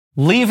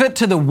Leave it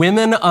to the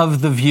women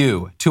of The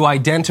View to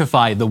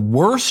identify the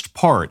worst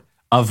part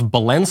of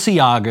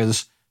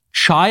Balenciaga's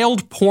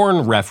child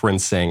porn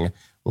referencing,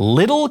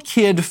 little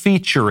kid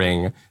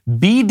featuring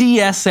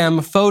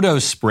BDSM photo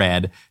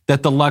spread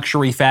that the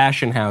luxury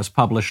fashion house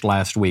published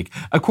last week.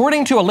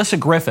 According to Alyssa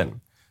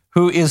Griffin,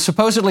 who is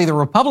supposedly the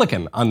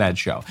Republican on that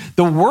show,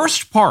 the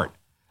worst part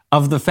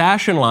of the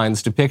fashion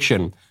line's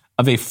depiction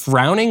of a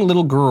frowning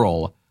little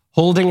girl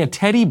holding a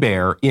teddy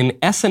bear in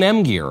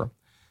S&M gear,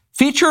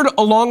 featured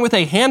along with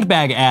a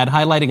handbag ad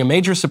highlighting a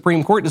major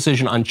Supreme Court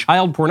decision on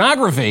child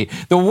pornography.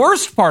 The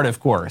worst part, of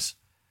course,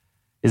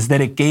 is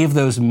that it gave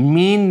those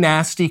mean,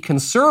 nasty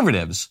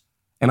conservatives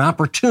an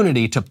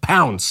opportunity to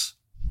pounce.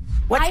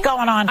 What's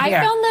going on here?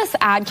 I found this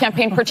ad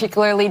campaign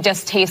particularly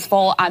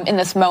distasteful in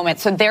this moment.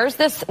 So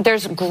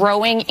there's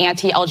growing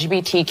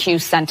anti-LGBTQ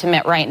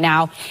sentiment right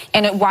now,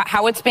 and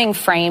how it's being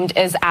framed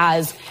is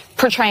as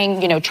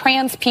portraying,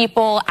 trans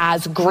people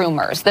as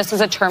groomers. This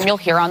is a term you'll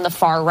hear on the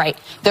far right.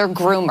 They're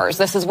groomers.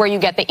 This is where you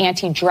get the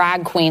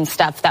anti-drag queen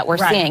stuff that we're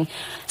seeing.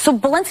 So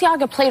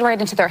Balenciaga played right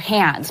into their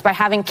hands by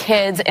having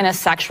kids in a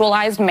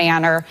sexualized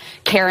manner,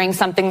 carrying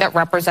something that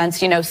represents,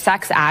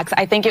 sex acts.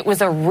 I think it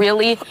was a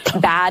really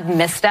bad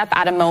misstep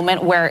at a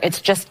moment where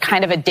it's just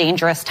kind of a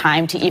dangerous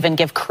time to even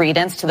give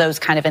credence to those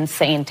kind of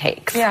insane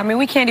takes. Yeah,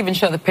 we can't even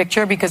show the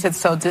picture because it's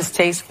so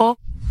distasteful.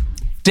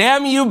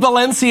 Damn you,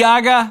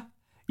 Balenciaga.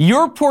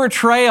 Your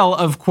portrayal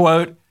of,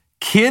 quote,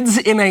 kids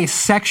in a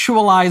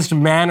sexualized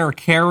manner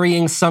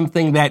carrying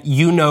something that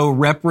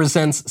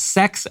represents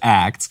sex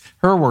acts,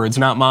 her words,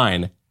 not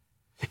mine,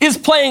 is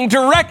playing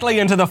directly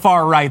into the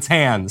far right's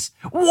hands.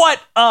 What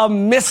a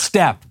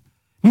misstep.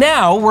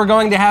 Now we're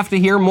going to have to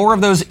hear more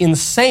of those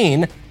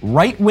insane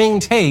right-wing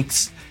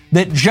takes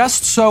that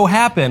just so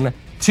happen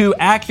to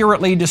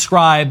accurately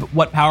describe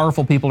what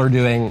powerful people are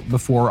doing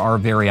before our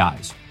very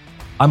eyes.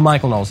 I'm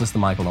Michael Knowles. This is The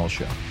Michael Knowles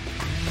Show.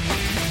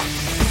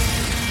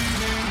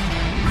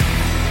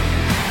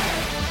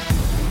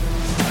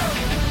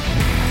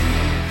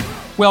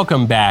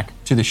 Welcome back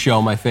to the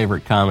show. My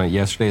favorite comment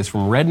yesterday is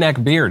from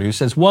Redneck Beard, who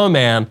says, "Whoa,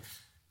 man,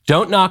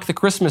 don't knock the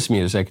Christmas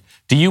music.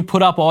 Do you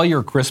put up all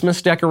your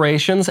Christmas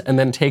decorations and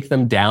then take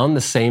them down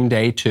the same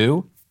day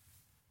too?"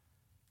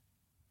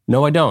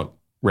 No, I don't,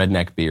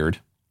 Redneck Beard.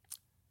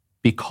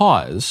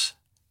 Because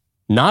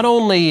not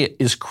only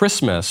is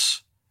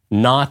Christmas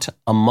not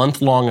a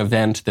month-long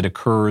event that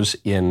occurs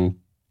in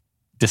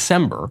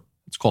December,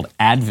 it's called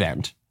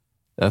Advent.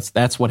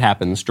 That's what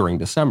happens during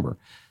December.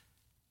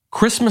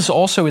 Christmas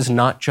also is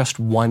not just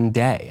one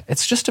day.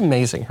 It's just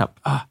amazing how...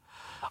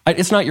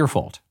 it's not your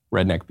fault,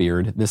 Redneck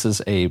Beard. This is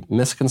a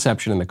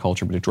misconception in the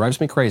culture, but it drives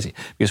me crazy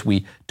because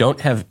we don't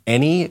have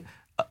any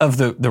of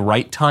the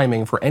right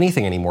timing for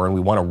anything anymore, and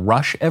we want to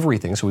rush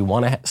everything. So we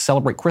want to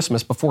celebrate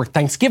Christmas before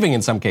Thanksgiving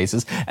in some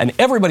cases, and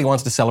everybody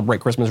wants to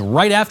celebrate Christmas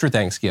right after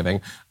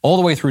Thanksgiving, all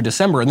the way through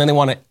December, and then they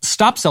want to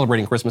stop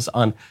celebrating Christmas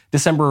on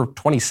December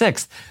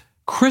 26th.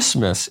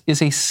 Christmas is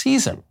a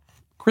season.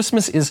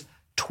 Christmas is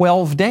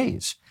 12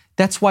 days.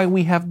 That's why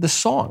we have the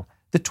song,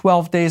 The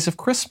 12 Days of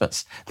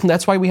Christmas. And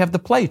that's why we have the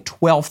play,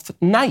 Twelfth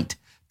Night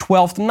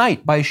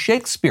by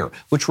Shakespeare,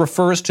 which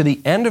refers to the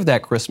end of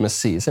that Christmas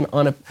season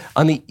on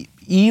the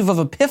eve of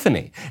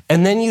Epiphany.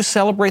 And then you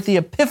celebrate the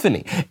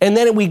Epiphany. And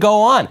then we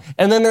go on.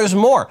 And then there's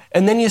more.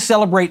 And then you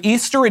celebrate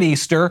Easter at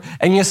Easter.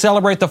 And you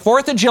celebrate the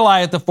 4th of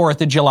July at the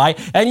 4th of July.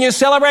 And you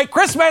celebrate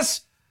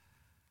Christmas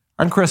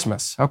on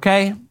Christmas,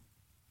 okay?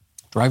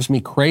 Drives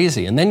me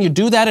crazy. And then you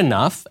do that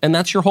enough, and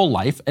that's your whole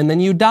life, and then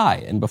you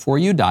die. And before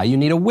you die, you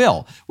need a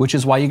will, which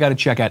is why you got to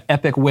check out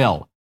Epic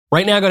Will.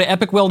 Right now, go to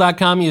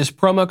epicwill.com, use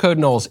promo code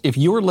Knowles. If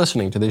you are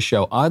listening to this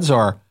show, odds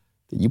are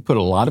that you put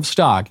a lot of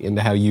stock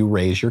into how you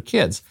raise your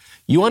kids.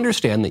 You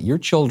understand that your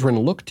children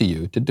look to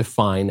you to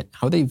define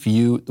how they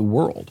view the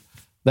world.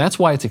 That's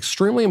why it's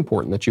extremely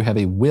important that you have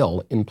a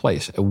will in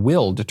place. A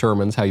will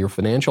determines how your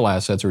financial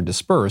assets are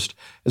dispersed,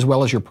 as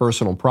well as your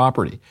personal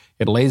property.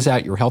 It lays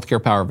out your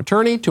healthcare power of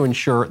attorney to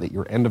ensure that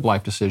your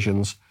end-of-life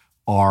decisions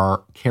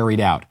are carried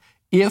out.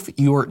 If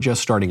you're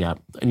just starting out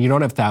and you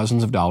don't have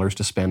thousands of dollars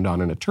to spend on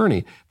an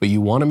attorney, but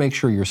you want to make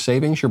sure your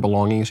savings, your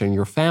belongings, and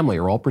your family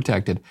are all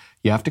protected,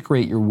 you have to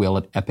create your will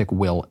at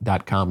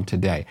epicwill.com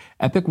today.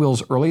 Epic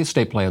Will's early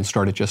estate plans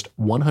start at just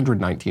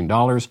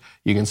 $119.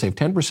 You can save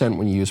 10%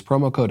 when you use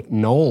promo code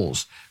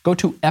Knowles. Go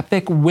to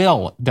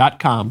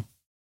epicwill.com.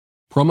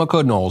 Promo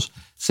code Knowles.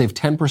 Save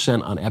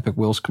 10% on Epic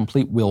Will's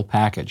complete will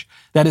package.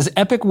 That is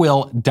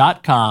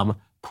epicwill.com.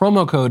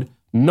 Promo code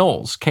Knowles,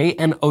 Knowles.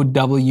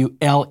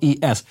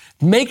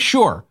 Make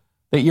sure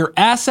that your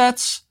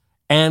assets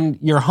and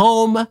your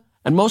home,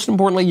 and most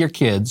importantly, your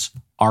kids,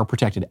 are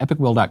protected.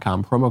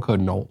 Epicwill.com, promo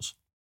code Knowles.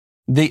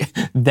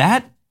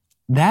 That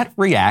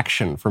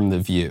reaction from The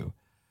View,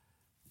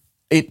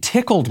 it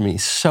tickled me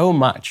so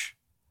much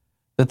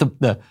that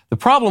the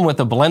problem with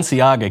the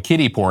Balenciaga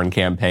kiddie porn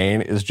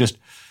campaign is just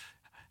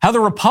how the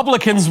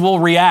Republicans will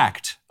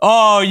react.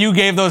 Oh, you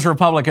gave those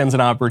Republicans an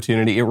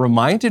opportunity. It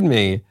reminded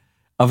me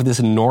of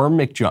this Norm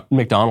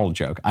Macdonald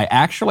joke. I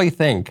actually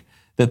think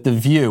that The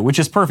View, which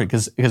is perfect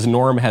because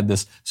Norm had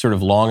this sort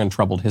of long and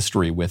troubled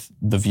history with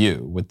The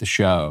View, with the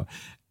show.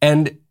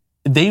 And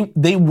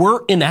they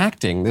were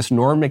enacting this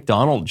Norm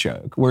Macdonald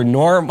joke where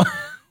Norm,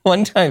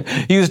 one time,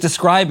 he was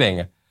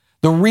describing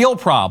the real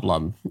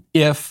problem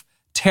if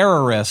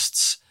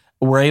terrorists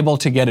were able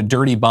to get a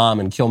dirty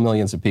bomb and kill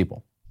millions of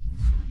people.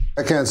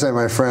 I can't say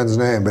my friend's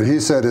name, but he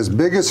said his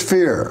biggest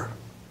fear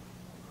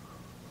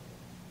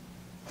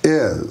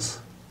is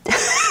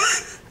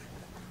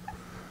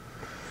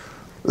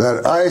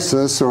that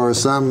ISIS or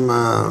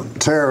some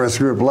terrorist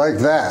group like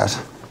that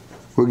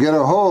would get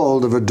a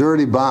hold of a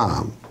dirty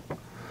bomb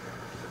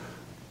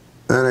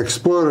and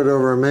explode it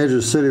over a major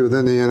city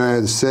within the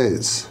United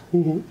States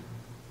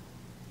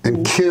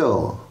and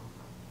kill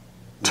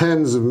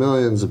tens of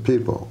millions of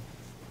people.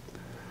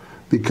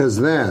 Because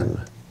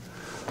then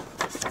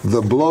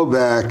the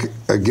blowback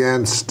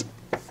against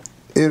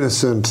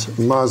innocent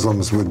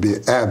Muslims would be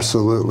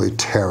absolutely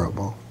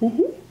terrible.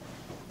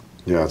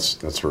 Yeah,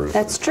 that's horrific.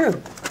 That's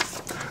true.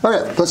 All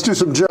right, let's do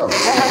some jokes.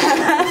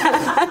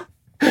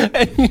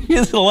 And you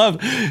just love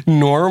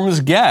Norm's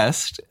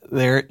guest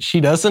there.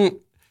 She doesn't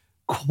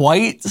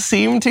quite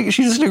seem to,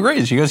 she just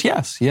agrees. She goes,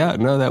 yes, yeah,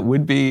 no, that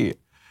would be,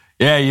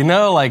 yeah, you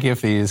know, like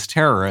if these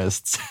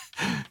terrorists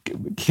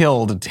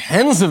killed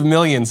tens of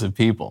millions of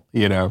people,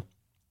 you know,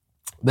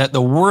 that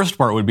the worst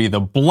part would be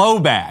the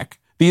blowback,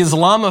 the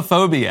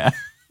Islamophobia.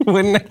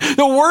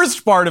 The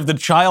worst part of the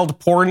child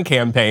porn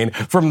campaign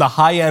from the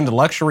high-end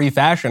luxury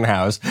fashion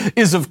house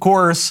is, of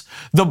course,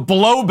 the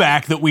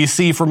blowback that we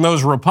see from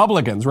those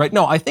Republicans, right?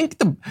 No, I think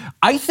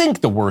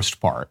the worst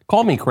part,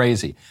 call me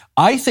crazy,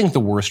 I think the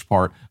worst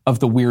part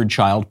of the weird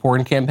child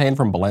porn campaign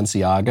from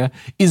Balenciaga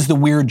is the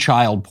weird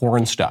child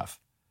porn stuff.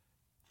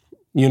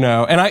 You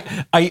know, and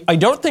I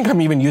don't think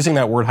I'm even using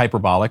that word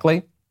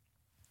hyperbolically.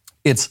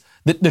 It's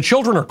the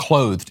children are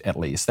clothed, at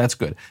least. That's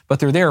good. But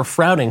they're there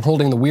frowning,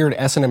 holding the weird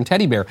S&M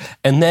teddy bear.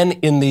 And then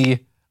in the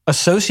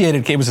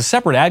associated, it was a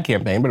separate ad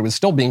campaign, but it was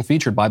still being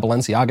featured by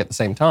Balenciaga at the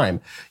same time.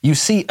 You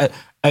see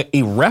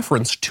a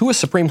reference to a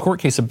Supreme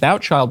Court case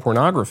about child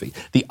pornography.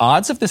 The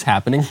odds of this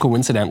happening,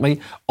 coincidentally,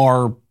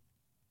 are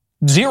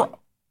zero.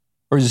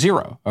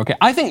 Okay?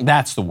 I think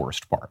that's the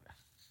worst part.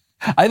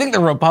 I think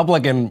the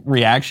Republican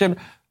reaction,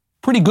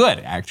 pretty good,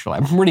 actually.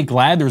 I'm pretty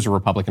glad there's a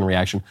Republican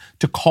reaction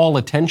to call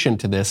attention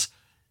to this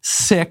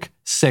sick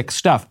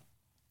stuff.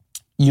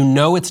 You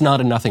know it's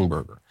not a nothing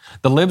burger.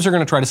 The libs are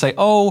going to try to say,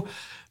 oh,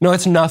 no,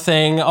 it's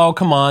nothing. Oh,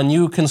 come on,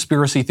 you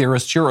conspiracy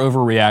theorists, you're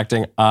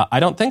overreacting. I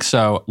don't think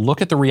so.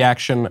 Look at the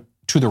reaction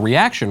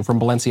from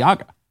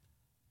Balenciaga.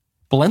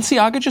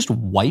 Balenciaga just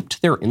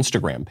wiped their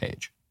Instagram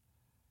page.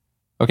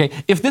 Okay,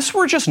 if this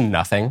were just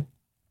nothing,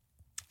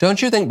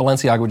 don't you think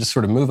Balenciaga would just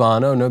sort of move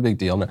on? Oh, no big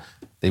deal. No.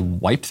 They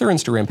wiped their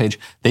Instagram page.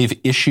 They've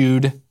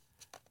issued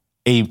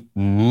a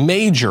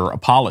major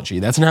apology.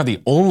 That's now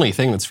the only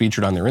thing that's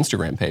featured on their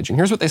Instagram page. And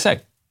here's what they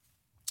say.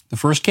 The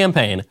first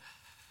campaign,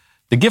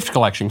 the gift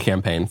collection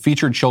campaign,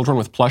 featured children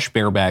with plush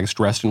bear bags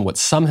dressed in what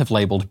some have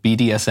labeled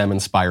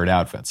BDSM-inspired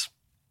outfits.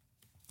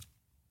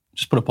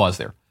 Just put a pause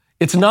there.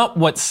 It's not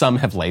what some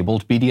have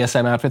labeled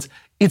BDSM outfits.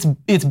 It's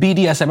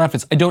BDSM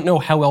outfits. I don't know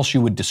how else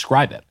you would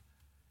describe it.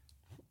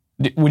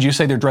 Would you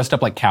say they're dressed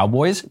up like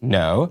cowboys?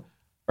 No.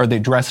 Are they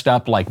dressed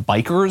up like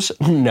bikers?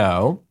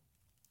 No.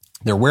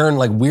 They're wearing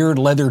like weird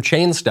leather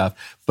chain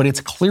stuff, but it's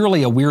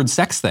clearly a weird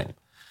sex thing.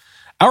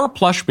 Our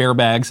plush bear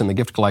bags in the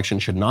gift collection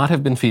should not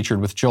have been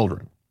featured with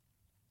children.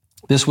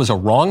 This was a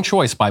wrong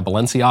choice by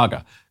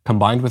Balenciaga.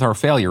 Combined with our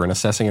failure in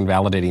assessing and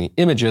validating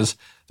images,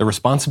 the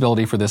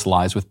responsibility for this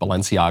lies with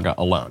Balenciaga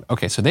alone.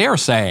 Okay, so they are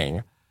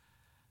saying,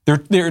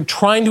 they're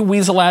trying to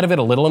weasel out of it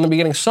a little in the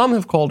beginning. Some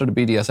have called it a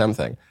BDSM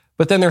thing.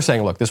 But then they're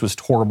saying, look, this was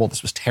horrible.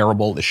 This was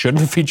terrible. This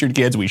shouldn't have featured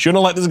kids. We shouldn't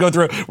have let this go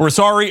through. We're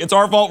sorry. It's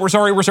our fault. We're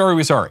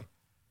sorry.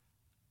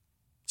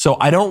 So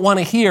I don't want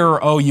to hear,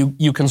 oh,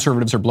 you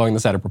conservatives are blowing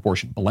this out of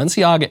proportion.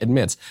 Balenciaga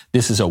admits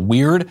this is a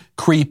weird,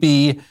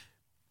 creepy,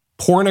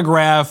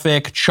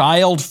 pornographic,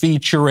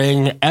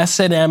 child-featuring,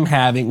 S&M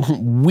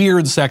having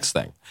weird sex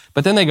thing.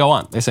 But then they go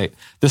on. They say,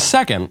 the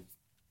second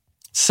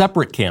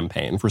separate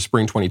campaign for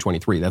spring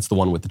 2023, that's the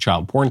one with the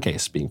child porn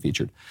case being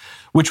featured,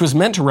 which was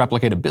meant to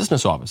replicate a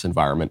business office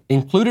environment,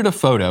 included a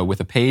photo with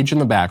a page in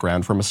the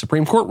background from a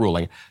Supreme Court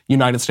ruling,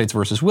 United States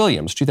versus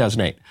Williams,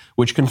 2008,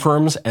 which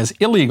confirms as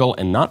illegal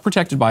and not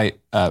protected by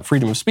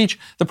freedom of speech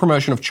the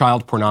promotion of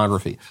child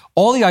pornography.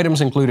 All the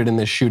items included in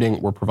this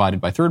shooting were provided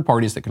by third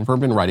parties that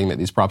confirmed in writing that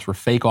these props were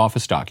fake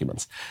office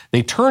documents.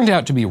 They turned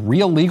out to be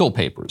real legal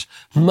papers,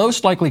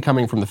 most likely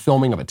coming from the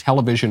filming of a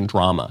television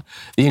drama.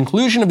 The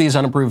inclusion of these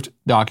unapproved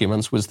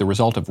documents was the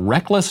result of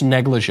reckless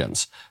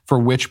negligence for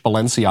which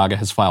Balenciaga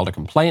has filed a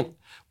complaint.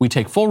 We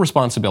take full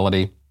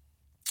responsibility,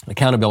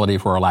 accountability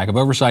for our lack of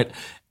oversight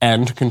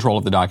and control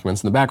of the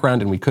documents in the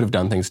background, and we could have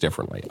done things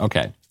differently.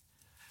 Okay.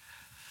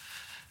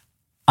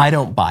 I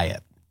don't buy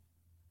it.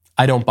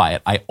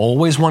 I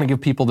always want to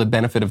give people the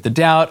benefit of the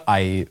doubt.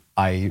 I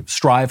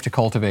strive to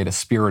cultivate a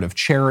spirit of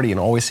charity and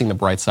always seeing the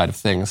bright side of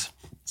things.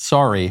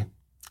 Sorry,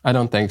 I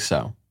don't think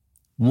so.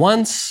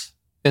 Once,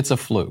 it's a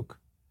fluke.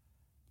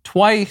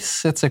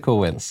 Twice, it's a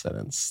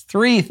coincidence.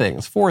 3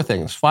 things, 4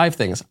 things, 5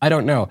 things, I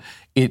don't know.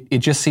 It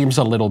just seems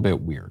a little bit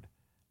weird.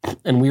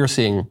 And we are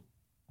seeing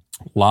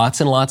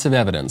lots and lots of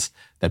evidence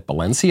that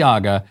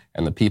Balenciaga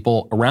and the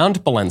people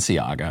around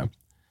Balenciaga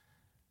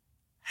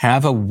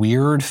have a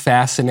weird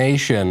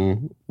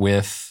fascination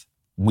with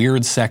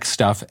weird sex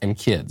stuff and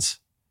kids.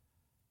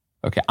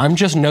 Okay, I'm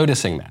just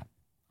noticing that.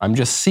 I'm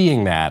just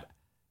seeing that.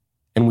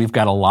 And we've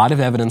got a lot of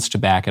evidence to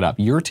back it up.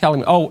 You're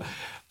telling me, oh,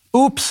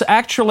 oops,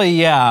 actually,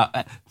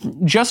 yeah.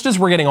 Just as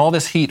we're getting all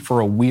this heat for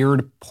a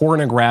weird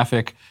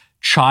pornographic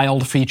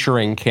child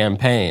featuring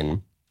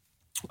campaign,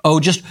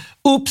 just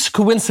oops,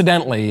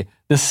 coincidentally,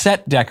 the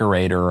set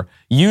decorator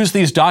used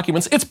these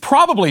documents. It's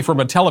probably from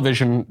a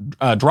television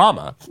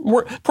drama.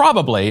 We're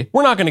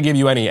not going to give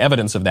you any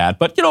evidence of that,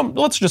 but,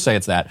 let's just say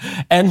it's that.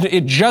 And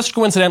it just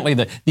coincidentally,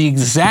 the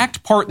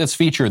exact part that's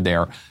featured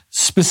there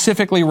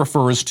specifically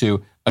refers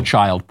to a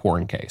child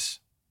porn case.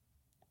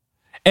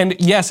 And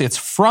yes,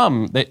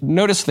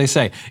 notice they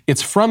say,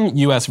 it's from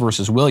U.S.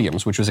 versus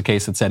Williams, which was a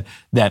case that said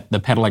that the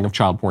peddling of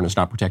child porn is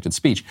not protected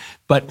speech.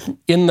 But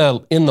in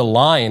the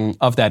line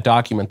of that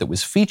document that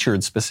was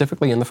featured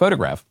specifically in the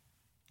photograph,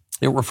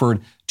 it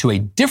referred to a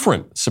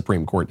different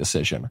Supreme Court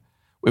decision.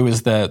 It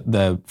was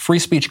the Free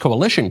Speech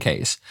Coalition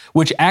case,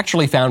 which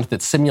actually found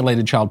that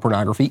simulated child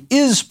pornography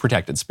is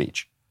protected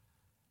speech,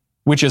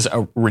 which is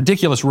a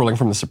ridiculous ruling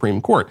from the Supreme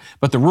Court.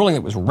 But the ruling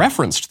that was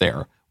referenced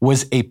there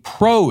was a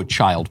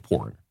pro-child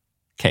porn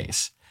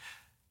case.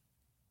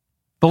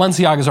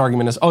 Balenciaga's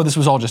argument is, this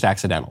was all just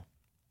accidental.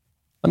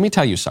 Let me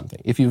tell you something.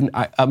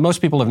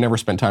 Most people have never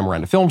spent time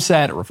around a film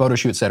set or a photo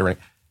shoot set or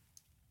anything.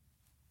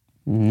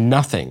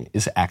 Nothing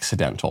is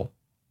accidental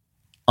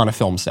on a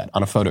film set,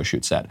 on a photo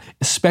shoot set,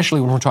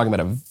 especially when we're talking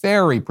about a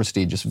very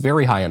prestigious,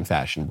 very high-end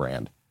fashion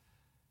brand.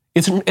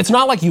 It's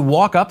not like you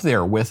walk up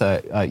there with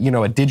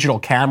a digital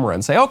camera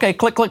and say, okay,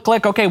 click, click,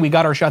 click, okay, we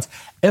got our shots.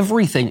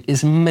 Everything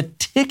is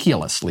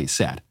meticulously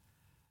set.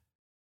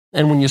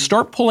 And when you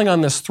start pulling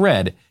on this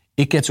thread,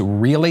 it gets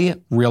really,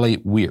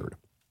 really weird.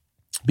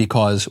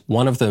 Because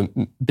one of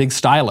the big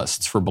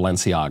stylists for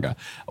Balenciaga,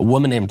 a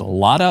woman named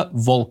Lada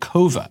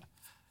Volkova,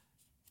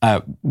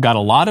 got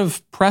a lot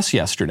of press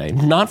yesterday,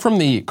 not from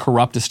the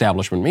corrupt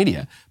establishment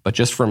media, but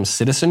just from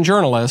citizen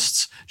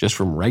journalists, just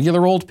from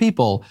regular old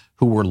people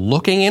who were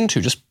looking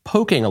into, just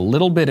poking a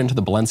little bit into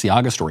the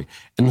Balenciaga story.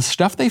 And the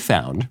stuff they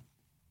found,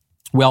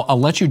 well, I'll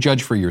let you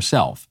judge for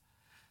yourself.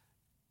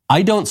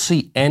 I don't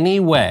see any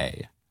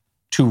way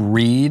to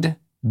read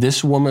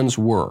this woman's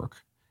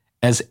work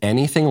as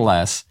anything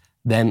less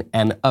than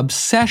an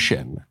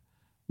obsession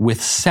with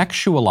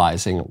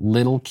sexualizing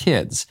little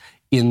kids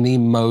in the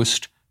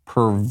most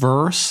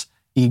perverse,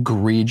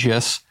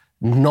 egregious,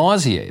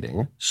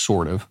 nauseating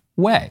sort of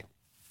way.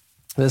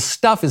 This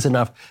stuff is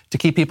enough to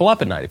keep people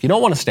up at night. If you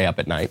don't want to stay up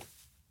at night,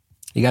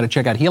 you got to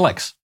check out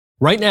Helix.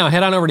 Right now,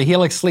 head on over to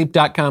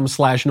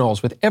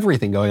helixsleep.com/Knowles. With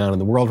everything going on in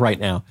the world right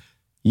now,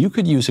 you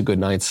could use a good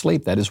night's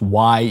sleep. That is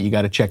why you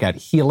got to check out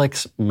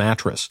Helix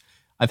Mattress.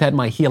 I've had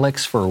my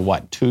Helix for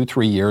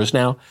 2-3 years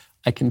now.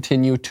 I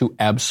continue to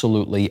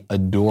absolutely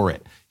adore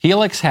it.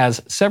 Helix has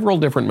several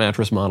different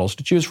mattress models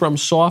to choose from: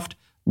 soft,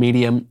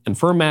 medium, and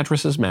firm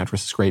mattresses.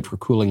 Mattresses great for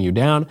cooling you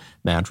down.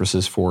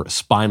 Mattresses for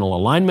spinal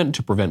alignment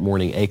to prevent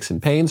morning aches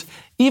and pains.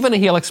 Even a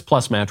Helix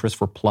Plus mattress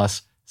for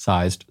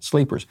plus-sized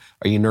sleepers.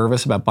 Are you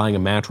nervous about buying a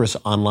mattress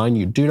online?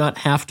 You do not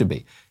have to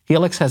be.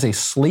 Helix has a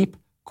sleep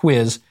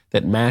quiz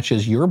that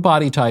matches your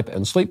body type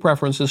and sleep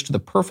preferences to the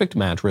perfect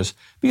mattress,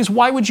 because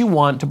why would you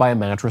want to buy a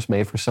mattress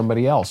made for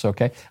somebody else,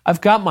 okay?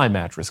 I've got my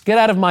mattress. Get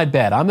out of my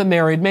bed. I'm a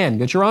married man.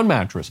 Get your own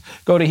mattress.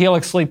 Go to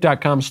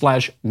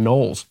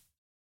helixsleep.com/Knowles.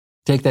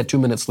 Take that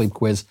 2-minute sleep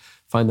quiz.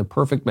 Find the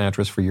perfect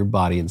mattress for your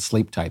body and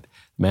sleep type.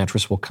 The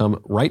mattress will come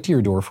right to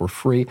your door for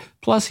free.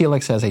 Plus,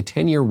 Helix has a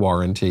 10-year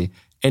warranty,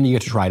 and you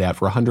get to try it out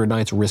for 100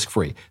 nights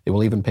risk-free. They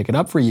will even pick it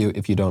up for you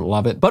if you don't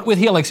love it. But with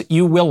Helix,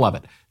 you will love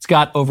it. It's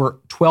got over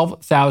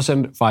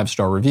 12,000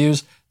 5-star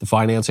reviews. The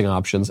financing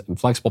options and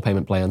flexible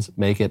payment plans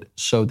make it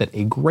so that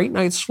a great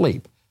night's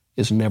sleep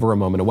is never a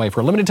moment away.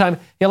 For a limited time,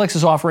 Helix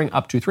is offering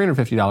up to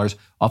 $350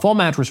 off all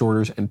mattress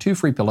orders and 2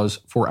 free pillows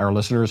for our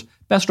listeners.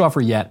 Best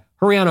offer yet.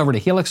 Hurry on over to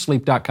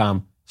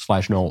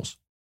helixsleep.com/Knowles.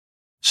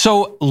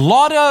 So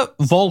Lada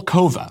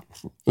Volkova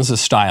is a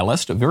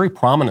stylist, a very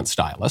prominent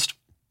stylist,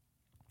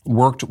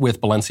 worked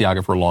with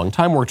Balenciaga for a long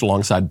time, worked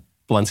alongside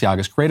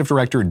Balenciaga's creative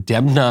director,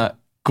 Demna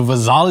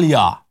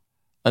Gvasalia,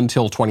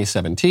 until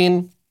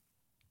 2017.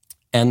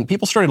 And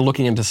people started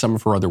looking into some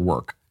of her other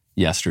work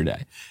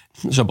yesterday.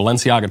 So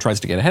Balenciaga tries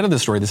to get ahead of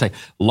this story. They say,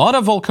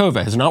 Lada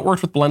Volkova has not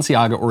worked with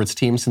Balenciaga or its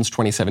team since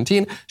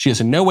 2017. She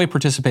has in no way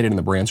participated in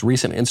the brand's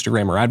recent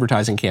Instagram or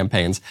advertising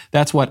campaigns.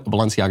 That's what a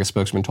Balenciaga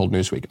spokesman told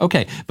Newsweek.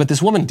 Okay, but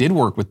this woman did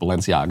work with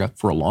Balenciaga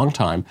for a long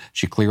time.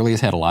 She clearly has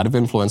had a lot of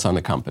influence on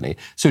the company.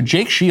 So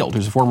Jake Shield,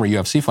 who's a former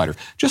UFC fighter,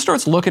 just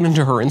starts looking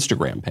into her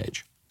Instagram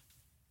page.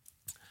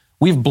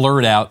 We've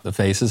blurred out the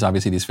faces.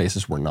 Obviously, these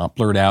faces were not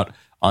blurred out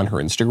on her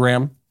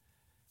Instagram.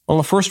 One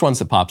of the first ones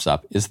that pops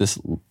up is this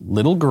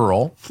little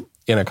girl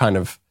in a kind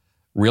of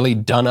really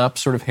done-up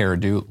sort of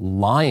hairdo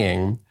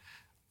lying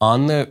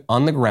on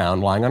the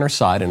ground, lying on her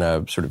side in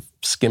a sort of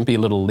skimpy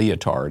little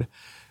leotard,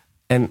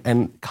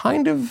 and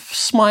kind of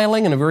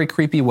smiling in a very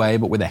creepy way,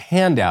 but with a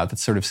hand out that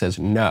sort of says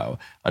no.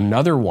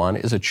 Another one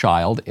is a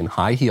child in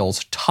high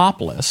heels,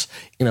 topless,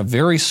 in a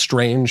very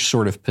strange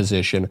sort of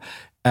position,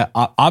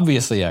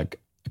 obviously a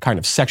kind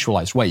of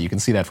sexualized way. You can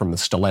see that from the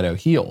stiletto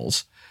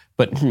heels,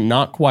 but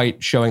not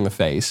quite showing the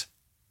face.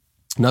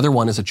 Another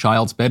one is a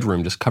child's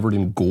bedroom just covered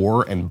in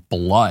gore and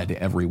blood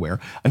everywhere.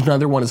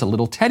 Another one is a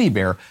little teddy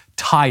bear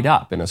tied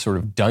up in a sort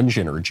of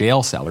dungeon or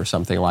jail cell or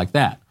something like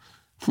that.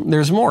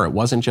 There's more. It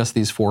wasn't just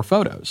these 4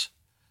 photos.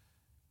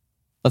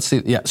 Let's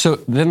see. Yeah. So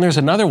then there's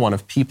another one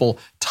of people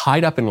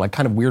tied up in like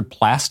kind of weird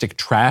plastic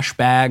trash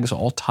bags,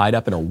 all tied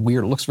up in a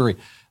weird, it looks very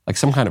like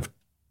some kind of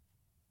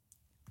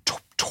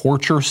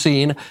torture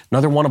scene.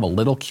 Another one of a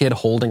little kid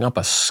holding up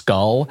a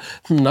skull.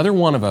 Another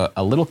one of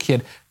a little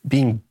kid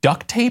being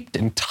duct taped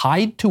and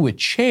tied to a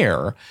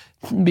chair,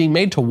 being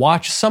made to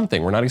watch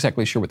something. We're not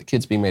exactly sure what the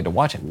kid's being made to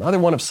watch. Another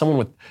one of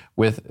someone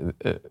with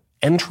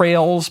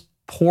entrails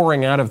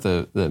pouring out of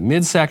the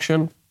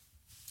midsection.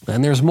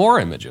 And there's more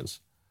images.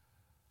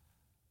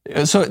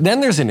 So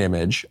then there's an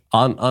image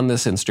on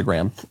this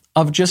Instagram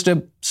of just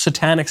a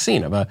satanic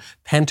scene, of a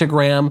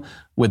pentagram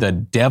with a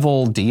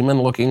devil,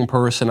 demon-looking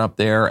person up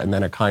there, and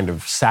then a kind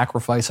of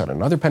sacrifice on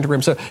another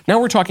pentagram. So now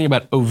we're talking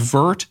about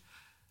overt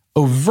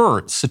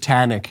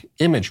satanic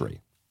imagery.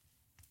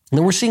 And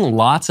then we're seeing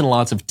lots and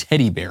lots of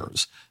teddy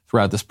bears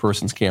throughout this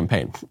person's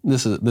campaign.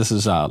 This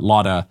is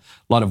Lada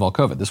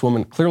Volkova. This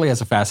woman clearly has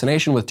a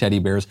fascination with teddy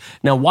bears.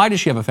 Now, why does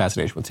she have a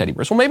fascination with teddy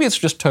bears? Well, maybe it's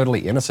just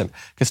totally innocent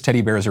because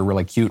teddy bears are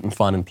really cute and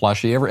fun and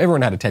plushy.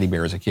 Everyone had a teddy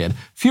bear as a kid.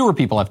 Fewer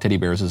people have teddy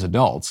bears as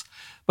adults.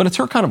 But it's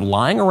her kind of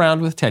lying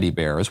around with teddy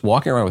bears,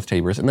 walking around with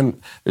teddy bears, and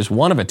then there's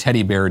one of a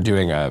teddy bear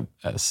doing a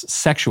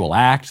sexual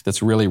act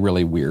that's really,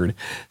 really weird.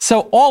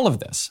 So all of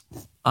this,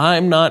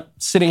 I'm not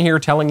sitting here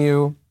telling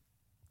you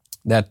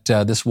that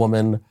this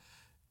woman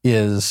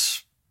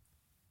is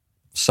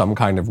some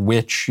kind of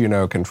witch,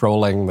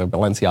 controlling the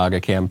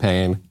Balenciaga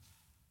campaign.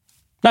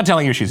 Not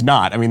telling you she's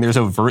not. I mean, there's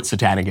overt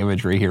satanic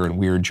imagery here and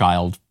weird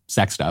child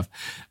sex stuff.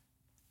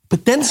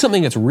 But then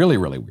something that's really,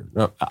 really weird.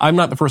 Now, I'm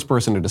not the first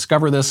person to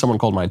discover this. Someone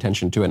called my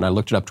attention to it, and I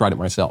looked it up, tried it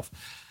myself.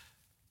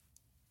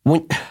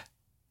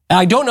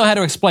 I don't know how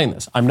to explain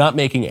this. I'm not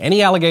making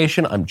any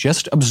allegation. I'm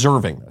just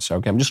observing this,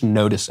 okay? I'm just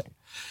noticing.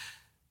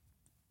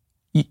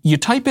 You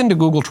type into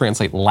Google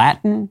Translate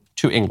Latin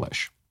to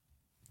English.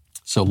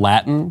 So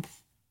Latin,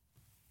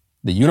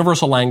 the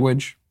universal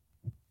language,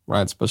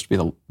 right? It's supposed to be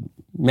the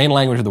main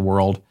language of the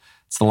world.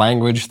 It's the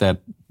language that,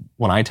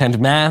 when I attend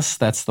Mass,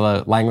 that's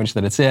the language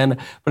that it's in,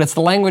 but it's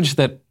the language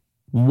that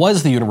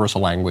was the universal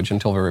language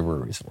until very,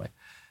 very recently.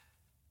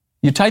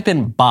 You type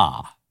in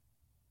ba,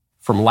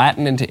 from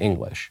Latin into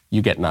English,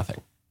 you get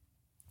nothing.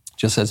 It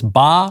just says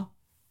ba,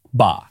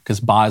 because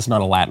ba is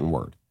not a Latin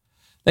word.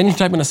 Then you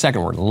type in a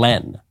second word,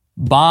 len.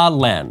 Ba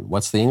len.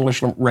 What's the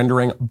English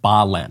rendering?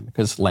 Ba len,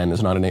 because len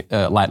is not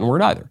a Latin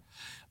word either.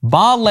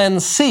 Ba len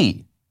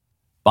si.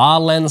 Ba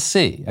len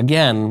si.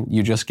 Again,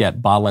 you just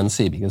get ba len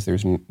si because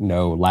there's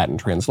no Latin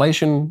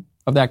translation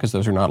of that because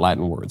those are not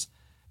Latin words.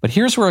 But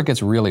here's where it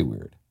gets really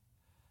weird.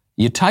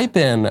 You type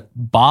in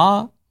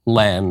ba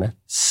len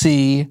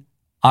si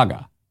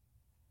aga.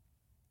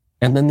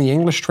 And then the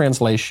English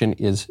translation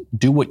is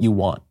do what you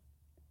want.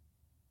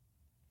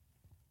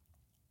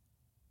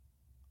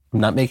 I'm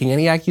not making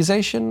any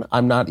accusation.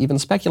 I'm not even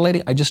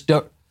speculating. I just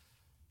don't.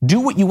 Do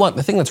what you want.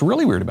 The thing that's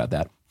really weird about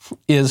that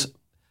is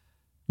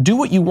do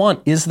what you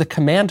want is the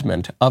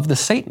commandment of the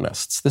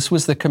Satanists. This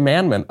was the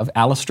commandment of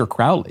Aleister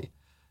Crowley.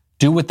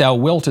 Do what thou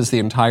wilt is the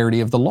entirety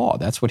of the law.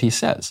 That's what he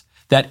says.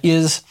 That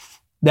is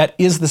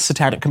the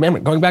satanic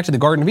commandment. Going back to the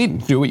Garden of Eden,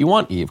 do what you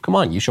want, Eve. Come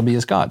on, you shall be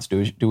as gods.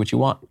 Do what you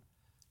want.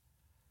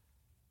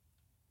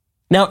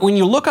 Now, when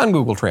you look on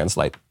Google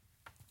Translate,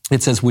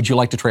 it says, would you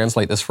like to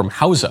translate this from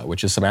Hausa,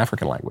 which is some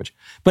African language?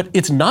 But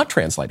it's not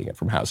translating it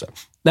from Hausa.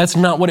 That's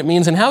not what it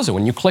means in Hausa.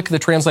 When you click the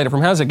translator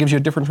from Hausa, it gives you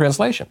a different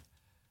translation.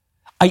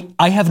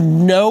 I have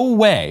no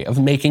way of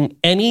making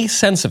any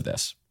sense of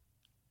this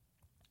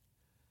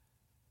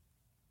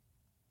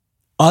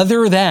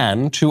other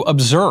than to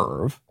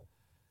observe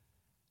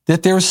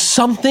that there's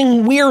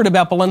something weird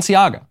about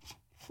Balenciaga.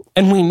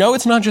 And we know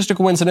it's not just a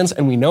coincidence,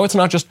 and we know it's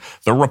not just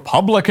the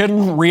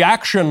Republican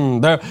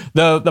reaction,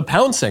 the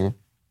pouncing,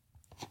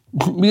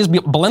 because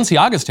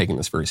Balenciaga is taking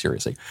this very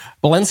seriously.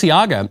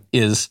 Balenciaga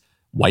is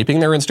wiping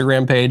their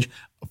Instagram page,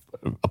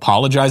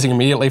 apologizing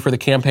immediately for the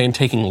campaign,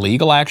 taking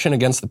legal action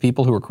against the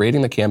people who are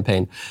creating the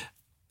campaign.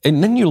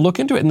 And then you look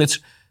into it, and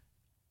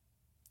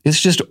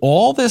it's just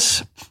all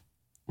this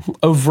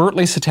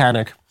overtly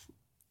satanic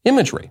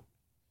imagery.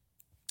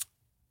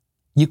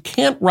 You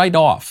can't write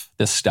off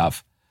this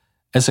stuff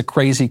as a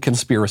crazy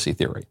conspiracy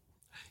theory.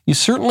 You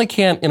certainly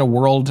can't in a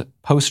world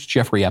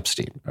post-Jeffrey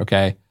Epstein,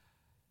 okay?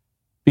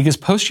 Because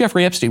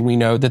post-Jeffrey Epstein, we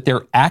know that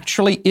there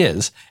actually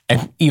is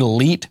an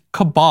elite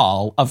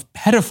cabal of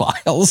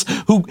pedophiles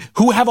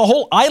who have a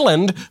whole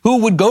island who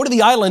would go to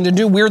the island and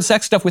do weird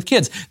sex stuff with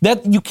kids.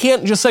 That you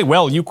can't just say,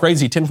 well, you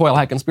crazy tinfoil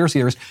hat conspiracy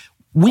theorists.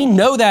 We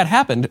know that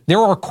happened. There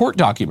are court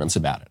documents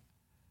about it.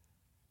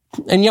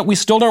 And yet we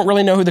still don't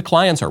really know who the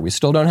clients are. We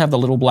still don't have the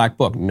little black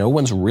book. No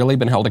one's really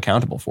been held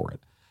accountable for it.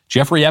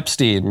 Jeffrey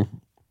Epstein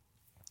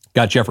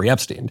got Jeffrey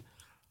Epstein.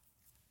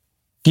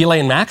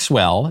 Ghislaine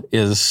Maxwell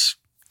is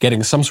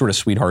getting some sort of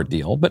sweetheart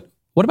deal. But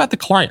what about the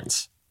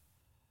clients?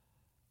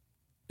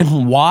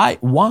 And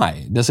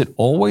why does it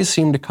always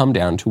seem to come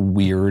down to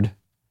weird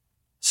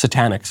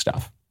satanic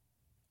stuff?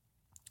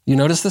 You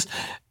notice this?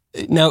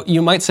 Now,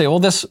 you might say, well,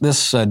 this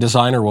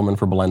designer woman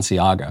for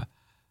Balenciaga,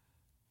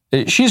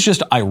 she's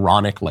just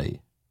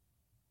ironically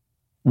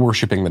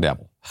worshiping the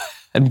devil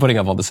and putting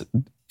up all this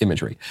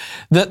imagery.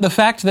 The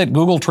fact that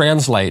Google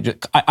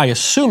Translate, I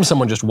assume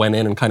someone just went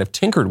in and kind of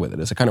tinkered with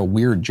it as a kind of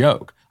weird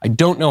joke. I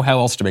don't know how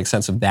else to make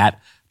sense of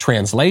that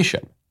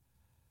translation.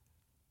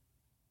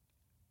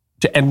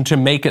 To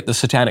make it the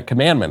satanic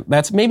commandment.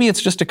 Maybe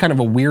it's just a kind of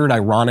a weird,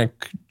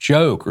 ironic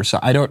joke or so.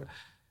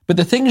 But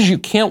the thing is, you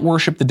can't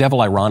worship the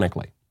devil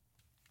ironically.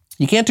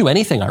 You can't do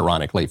anything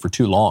ironically for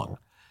too long.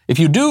 If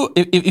you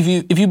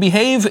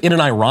behave in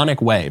an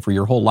ironic way for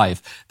your whole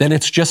life, then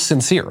it's just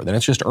sincere. Then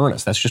it's just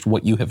earnest. That's just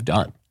what you have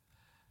done.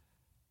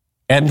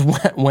 And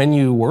when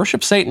you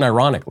worship Satan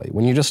ironically,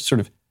 when you just sort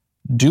of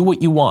do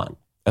what you want,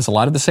 as a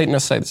lot of the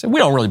Satanists say, they say, we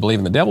don't really believe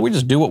in the devil. We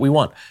just do what we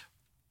want.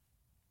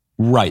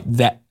 Right.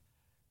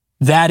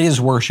 That is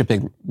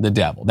worshiping the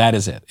devil. That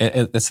is it.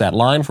 It's that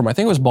line from, I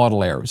think it was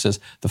Baudelaire, who says,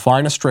 the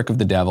finest trick of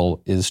the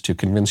devil is to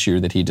convince you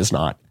that he does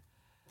not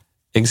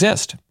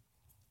exist.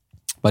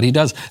 But he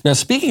does. Now,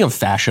 speaking of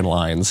fashion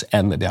lines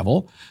and the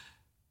devil,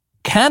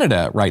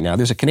 Canada right now,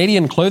 there's a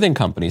Canadian clothing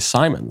company,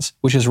 Simons,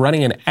 which is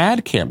running an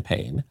ad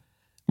campaign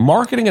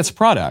marketing its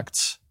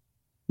products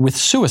with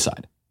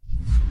suicide.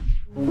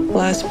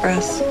 Last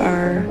breaths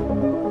are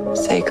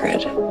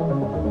sacred.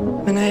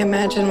 When I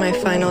imagine my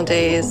final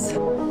days,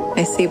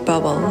 I see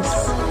bubbles.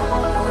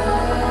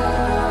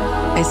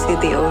 I see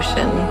the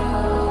ocean.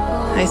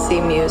 I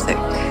see music.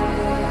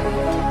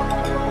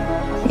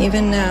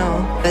 Even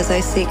now, as I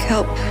seek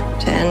help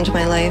to end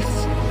my life,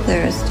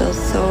 there is still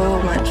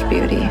so much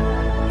beauty.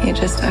 You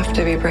just have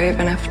to be brave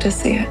enough to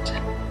see it.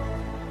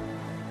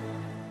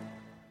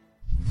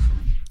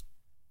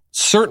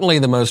 Certainly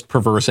the most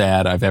perverse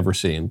ad I've ever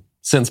seen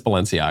since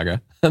Balenciaga,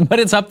 but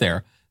it's up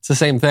there. It's the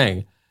same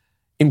thing.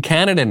 In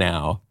Canada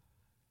now,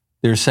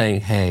 they're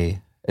saying,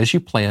 hey, as you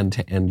plan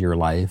to end your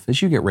life,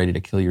 as you get ready to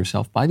kill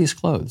yourself, buy these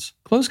clothes.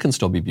 Clothes can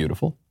still be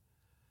beautiful.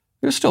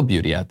 There's still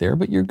beauty out there,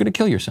 but you're going to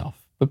kill yourself.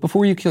 But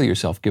before you kill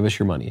yourself, give us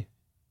your money.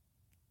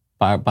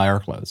 Buy our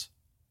clothes.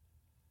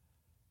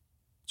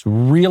 It's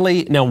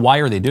really, now why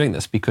are they doing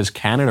this? Because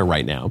Canada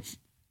right now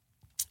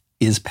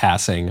is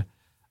passing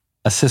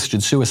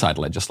assisted suicide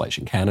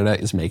legislation. Canada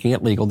is making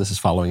it legal. This is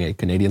following a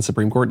Canadian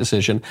Supreme Court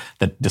decision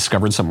that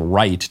discovered some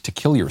right to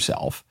kill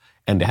yourself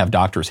and to have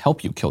doctors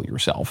help you kill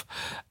yourself.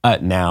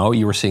 Now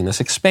you are seeing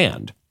this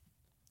expand.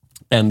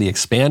 And the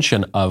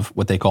expansion of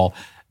what they call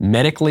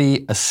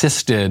medically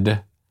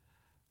assisted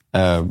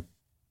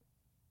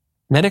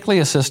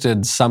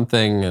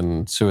something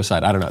and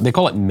suicide. I don't know. They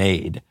call it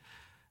MAID.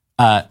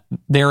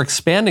 They're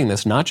expanding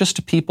this not just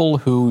to people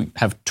who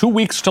have 2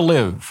 weeks to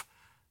live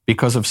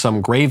because of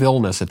some grave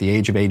illness at the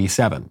age of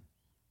 87,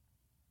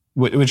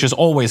 which is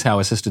always how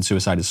assisted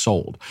suicide is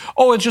sold.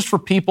 Oh, it's just for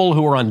people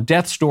who are on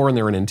death's door and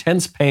they're in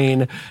intense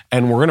pain,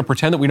 and we're going to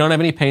pretend that we don't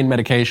have any pain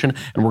medication,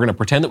 and we're going to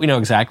pretend that we know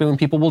exactly when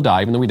people will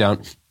die, even though we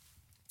don't.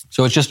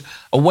 So it's just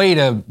a way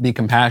to be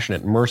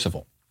compassionate and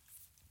merciful.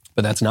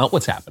 But that's not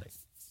what's happening.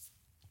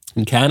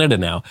 In Canada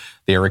now,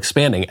 they are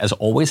expanding, as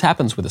always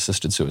happens with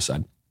assisted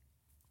suicide.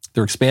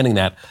 They're expanding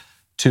that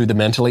to the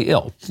mentally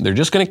ill. They're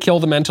just going to kill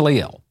the mentally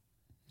ill.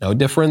 No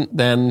different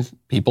than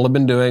people have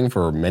been doing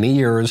for many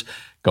years,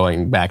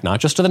 going back not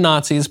just to the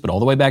Nazis, but all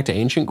the way back to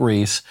ancient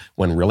Greece,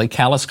 when really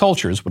callous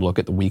cultures would look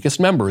at the weakest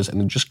members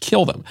and then just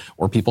kill them.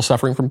 Or people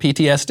suffering from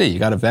PTSD. You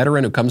got a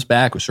veteran who comes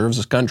back, who serves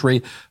his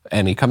country,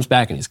 and he comes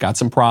back and he's got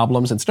some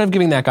problems. Instead of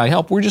giving that guy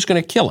help, we're just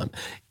going to kill him.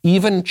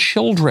 Even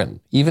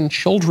children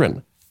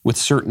with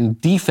certain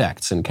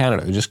defects in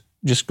Canada are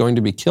just going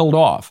to be killed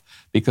off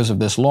because of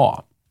this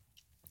law.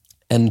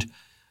 And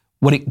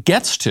what it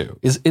gets to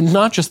is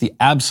not just the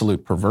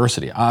absolute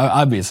perversity.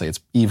 Obviously, it's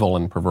evil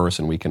and perverse,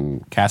 and we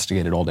can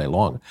castigate it all day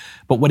long.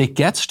 But what it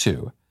gets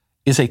to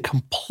is a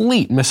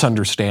complete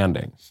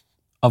misunderstanding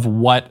of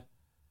what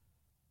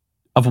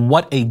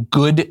a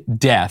good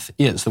death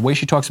is. The way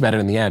she talks about it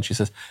in the ad, she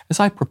says, as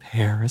I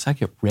prepare, as I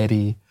get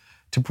ready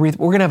to breathe,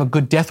 we're going to have a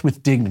good death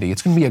with dignity.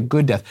 It's going to be a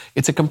good death.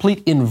 It's a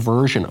complete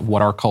inversion of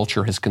what our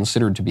culture has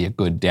considered to be a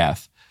good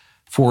death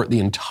for the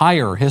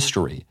entire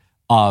history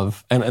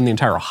of, and the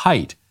entire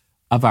height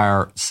of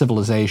our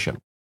civilization.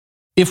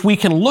 If we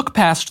can look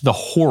past the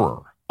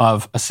horror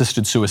of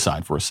assisted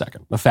suicide for a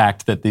second, the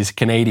fact that these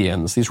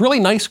Canadians, these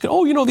really nice,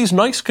 these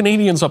nice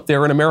Canadians up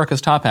there in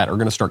America's top hat are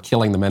going to start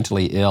killing the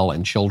mentally ill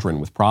and children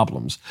with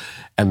problems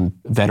and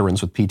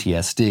veterans with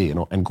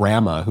PTSD and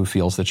grandma who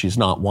feels that she's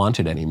not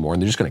wanted anymore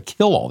and they're just going to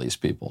kill all these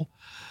people.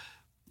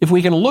 If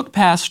we can look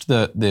past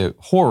the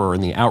horror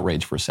and the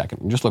outrage for a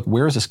second and just look,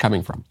 where is this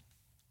coming from?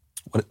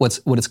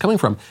 What it's coming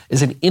from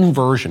is an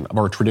inversion of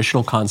our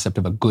traditional concept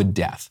of a good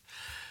death.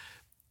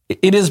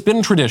 It has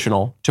been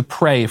traditional to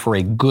pray for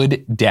a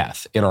good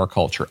death in our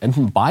culture.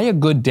 And by a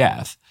good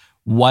death,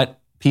 what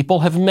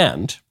people have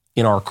meant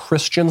in our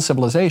Christian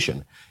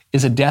civilization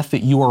is a death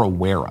that you are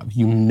aware of.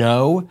 You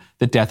know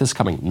that death is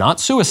coming. Not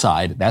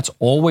suicide. That's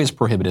always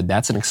prohibited.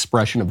 That's an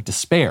expression of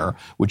despair,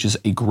 which is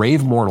a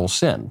grave mortal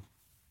sin.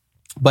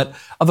 But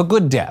of a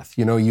good death,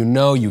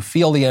 you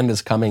feel the end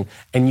is coming,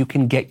 and you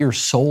can get your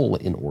soul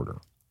in order.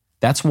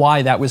 That's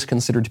why that was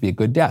considered to be a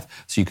good death.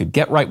 So you could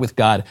get right with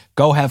God,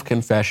 go have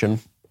confession,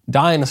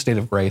 die in a state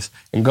of grace,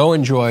 and go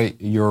enjoy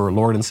your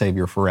Lord and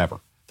Savior forever.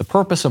 The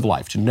purpose of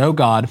life, to know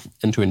God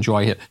and to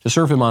enjoy Him, to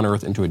serve Him on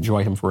earth and to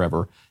enjoy Him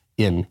forever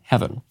in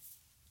heaven.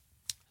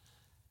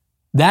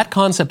 That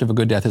concept of a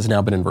good death has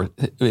now been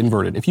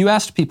inverted. If you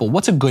asked people,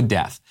 what's a good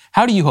death?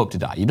 How do you hope to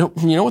die? You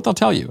know what they'll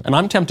tell you? And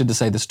I'm tempted to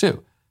say this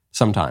too,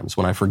 sometimes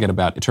when I forget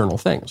about eternal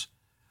things.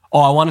 Oh,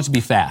 I want it to be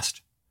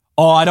fast.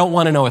 Oh, I don't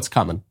want to know it's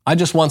coming. I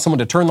just want someone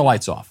to turn the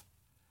lights off.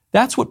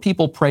 That's what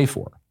people pray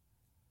for.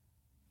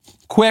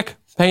 Quick,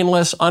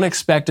 painless,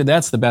 unexpected,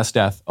 that's the best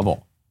death of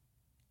all.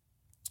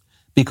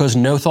 Because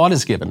no thought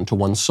is given to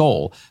one's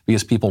soul,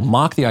 because people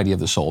mock the idea of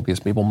the soul,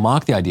 because people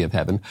mock the idea of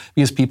heaven,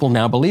 because people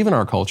now believe in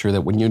our culture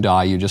that when you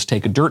die, you just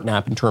take a dirt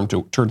nap and turn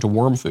to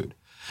worm food.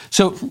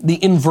 So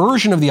the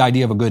inversion of the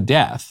idea of a good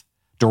death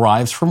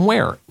derives from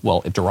where?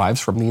 Well, it derives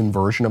from the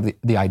inversion of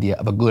the idea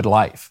of a good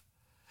life.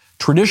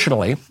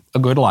 Traditionally, a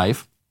good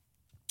life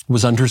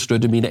was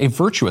understood to mean a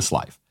virtuous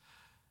life.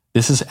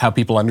 This is how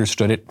people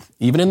understood it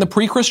even in the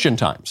pre-Christian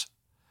times.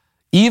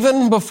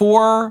 Even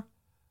before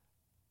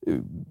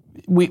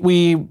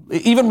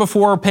even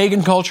before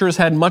pagan cultures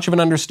had much of an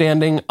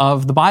understanding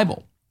of the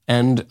Bible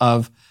and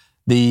of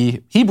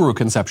the Hebrew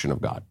conception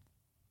of God.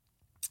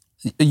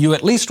 You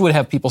at least would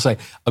have people say,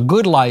 a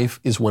good life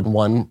is when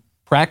one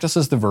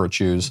practices the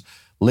virtues,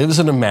 lives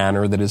in a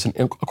manner that is in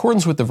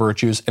accordance with the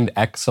virtues and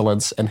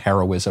excellence and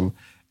heroism,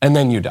 and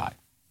then you die.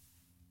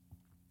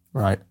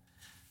 Right?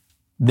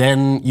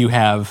 Then you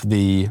have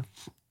the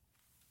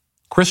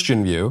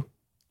Christian view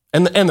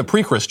and the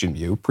pre-Christian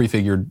view,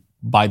 prefigured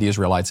by the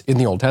Israelites in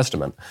the Old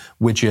Testament,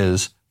 which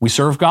is we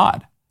serve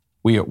God.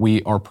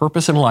 Our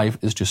purpose in life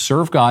is to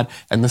serve God,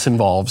 and this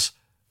involves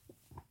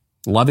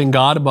loving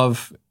God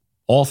above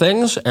all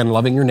things and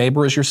loving your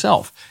neighbor as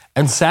yourself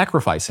and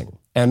sacrificing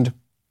and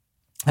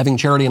having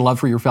charity and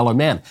love for your fellow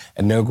man.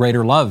 And no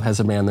greater love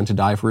has a man than to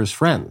die for his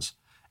friends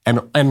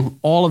and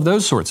all of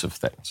those sorts of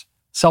things.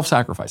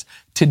 Self-sacrifice.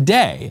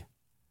 Today,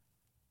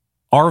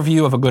 our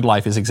view of a good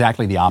life is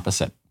exactly the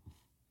opposite.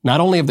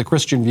 Not only of the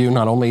Christian view,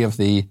 not only of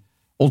the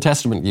Old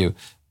Testament view,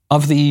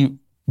 of the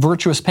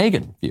virtuous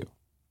pagan view.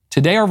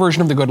 Today, our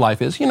version of the good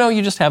life is,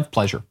 you just have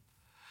pleasure.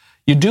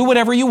 You do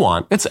whatever you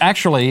want. It's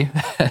actually,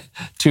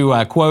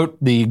 to quote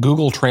the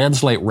Google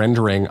Translate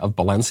rendering of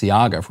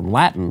Balenciaga from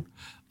Latin,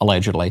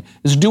 allegedly,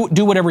 is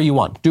do whatever you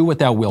want. Do what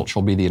thou wilt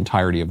shall be the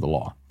entirety of the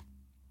law.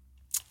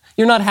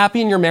 You're not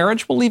happy in your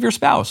marriage? Well, leave your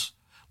spouse.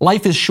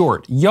 Life is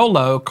short.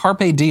 YOLO,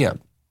 carpe diem.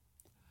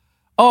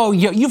 Oh,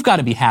 you've got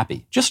to be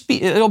happy.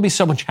 It'll be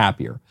so much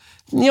happier.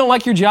 You don't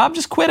like your job?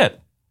 Just quit it.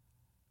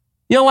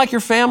 You don't like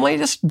your family?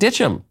 Just ditch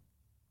them.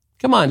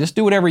 Come on, just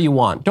do whatever you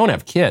want. Don't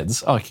have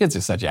kids. Oh, kids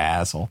are such an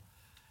asshole.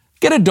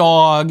 Get a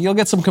dog. You'll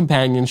get some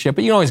companionship,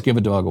 but you can always give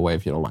a dog away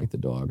if you don't like the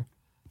dog.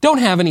 Don't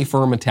have any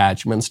firm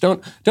attachments.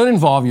 Don't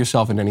involve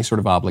yourself in any sort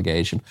of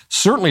obligation.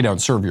 Certainly don't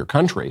serve your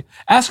country.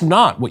 Ask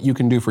not what you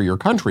can do for your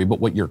country, but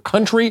what your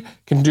country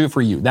can do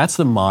for you. That's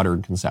the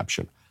modern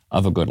conception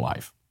of a good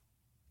life.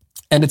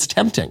 And it's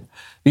tempting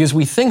because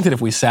we think that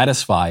if we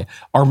satisfy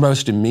our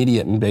most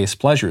immediate and base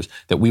pleasures,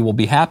 that we will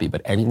be happy.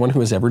 But anyone who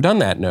has ever done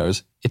that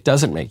knows it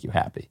doesn't make you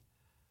happy.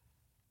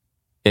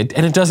 And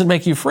it doesn't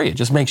make you free. It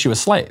just makes you a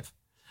slave.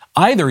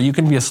 Either you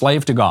can be a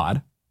slave to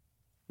God,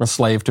 a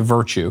slave to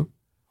virtue,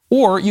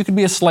 or you can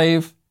be a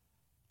slave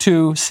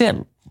to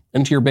sin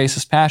and to your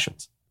basest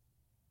passions.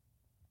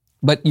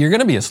 But you're going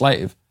to be a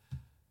slave.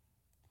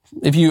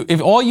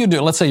 If all you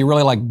do, let's say you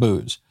really like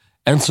booze,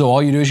 and so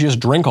all you do is you just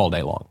drink all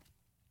day long,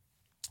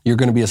 you're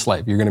going to be a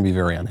slave. You're going to be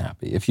very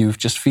unhappy. If you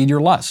just feed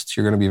your lusts,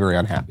 you're going to be very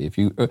unhappy. If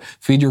you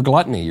feed your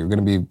gluttony, you're going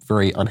to be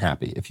very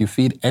unhappy. If you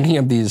feed any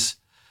of these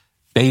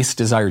base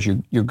desires,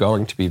 you're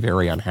going to be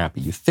very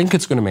unhappy. You think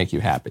it's going to make you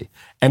happy,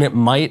 and it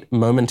might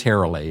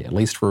momentarily, at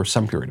least for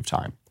some period of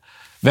time.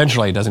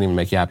 Eventually, it doesn't even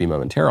make you happy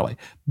momentarily,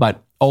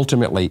 but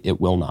ultimately, it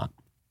will not.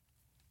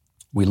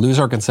 We lose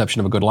our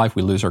conception of a good life.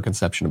 We lose our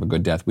conception of a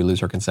good death. We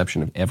lose our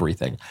conception of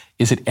everything.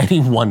 Is it any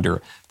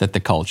wonder that the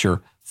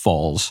culture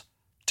falls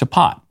to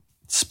pot?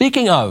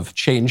 Speaking of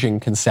changing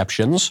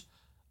conceptions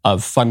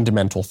of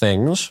fundamental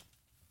things,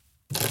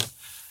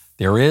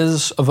 there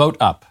is a vote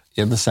up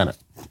in the Senate.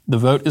 The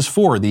vote is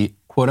for the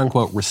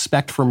quote-unquote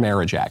Respect for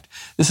Marriage Act.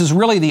 This is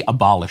really the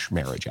Abolish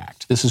Marriage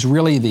Act. This is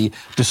really the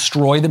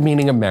Destroy the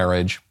Meaning of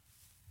Marriage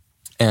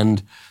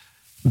and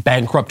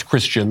Bankrupt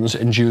Christians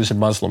and Jews and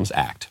Muslims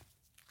Act.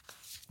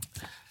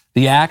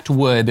 The act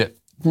would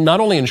not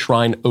only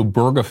enshrine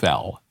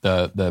Obergefell,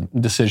 the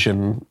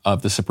decision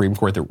of the Supreme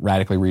Court that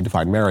radically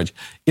redefined marriage,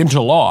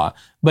 into law,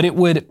 but it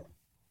would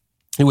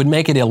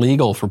make it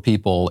illegal for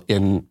people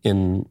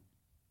in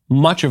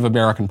much of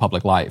American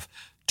public life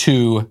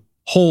to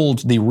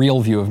hold the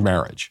real view of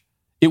marriage.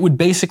 It would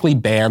basically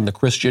ban the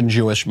Christian,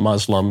 Jewish,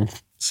 Muslim,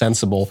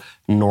 sensible,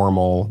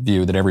 normal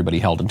view that everybody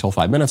held until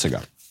 5 minutes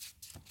ago,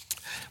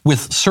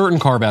 with certain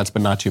carve-outs,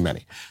 but not too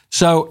many.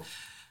 So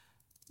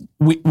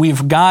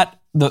we've got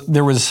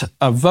there was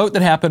a vote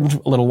that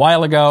happened a little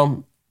while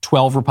ago.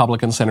 12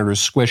 Republican senators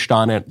squished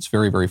on it. It's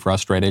very, very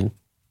frustrating.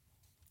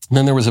 And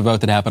then there was a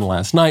vote that happened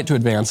last night to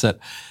advance it.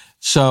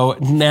 So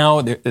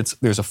now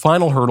there's a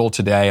final hurdle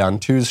today on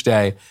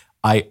Tuesday.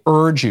 I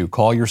urge you,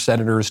 call your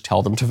senators,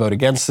 tell them to vote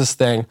against this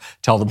thing,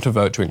 tell them to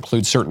vote to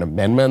include certain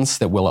amendments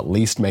that will at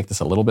least make this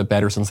a little bit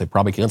better, since they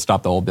probably can't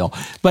stop the whole bill.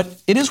 But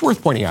it is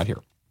worth pointing out here,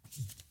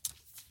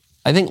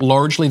 I think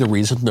largely the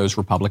reason those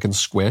Republicans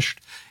squished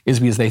is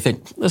because they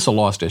think this is a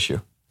lost issue.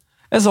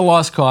 It's a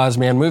lost cause,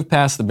 man. Move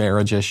past the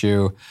marriage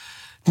issue.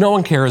 No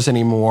one cares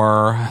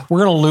anymore.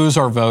 We're going to lose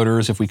our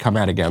voters if we come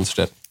out against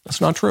it.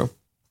 That's not true.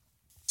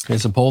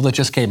 There's a poll that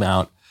just came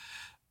out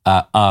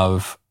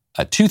of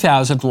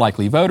 2,000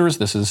 likely voters.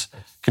 This is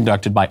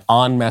conducted by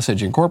On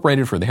Message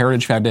Incorporated for the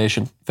Heritage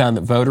Foundation, found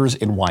that voters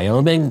in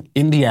Wyoming,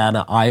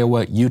 Indiana,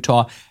 Iowa,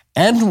 Utah,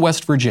 and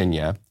West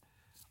Virginia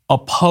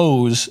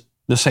oppose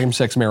the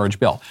same-sex marriage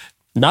bill.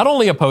 Not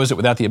only oppose it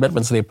without the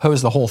amendments, they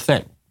oppose the whole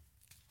thing.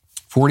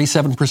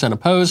 47%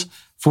 oppose,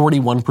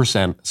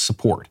 41%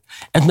 support.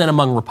 And then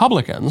among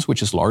Republicans,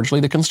 which is largely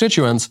the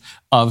constituents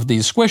of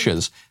these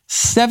squishes,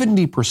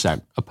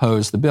 70%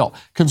 oppose the bill.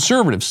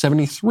 Conservatives,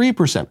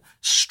 73%,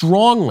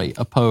 strongly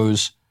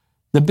oppose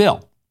the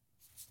bill.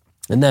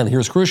 And then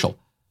here's crucial.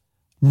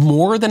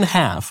 More than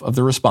half of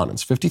the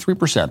respondents,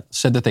 53%,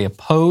 said that they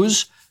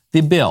oppose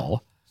the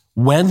bill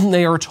when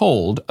they are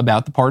told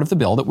about the part of the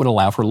bill that would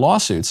allow for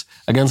lawsuits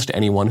against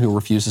anyone who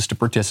refuses to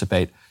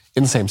participate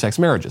in same-sex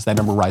marriages. That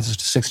number rises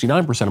to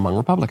 69% among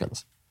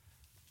Republicans.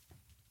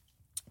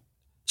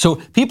 So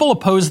people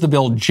oppose the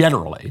bill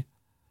generally,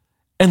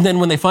 and then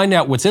when they find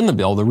out what's in the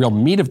bill, the real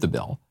meat of the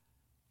bill,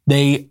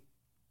 the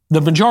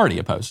majority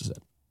opposes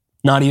it.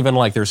 Not even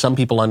like there's some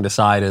people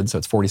undecided, so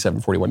it's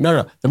 47-41.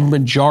 No. The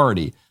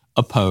majority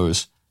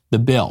oppose the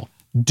bill.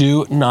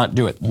 Do not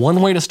do it.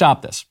 One way to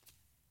stop this,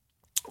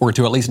 or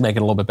to at least make it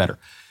a little bit better.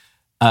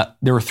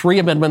 There were 3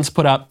 amendments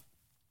put up.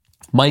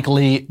 Mike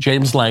Lee,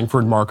 James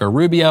Langford, Marco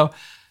Rubio.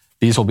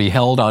 These will be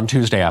held on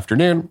Tuesday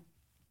afternoon.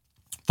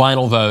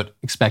 Final vote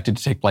expected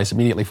to take place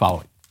immediately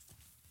following.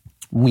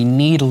 We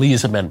need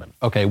Lee's amendment.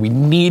 Okay, we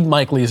need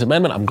Mike Lee's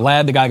amendment. I'm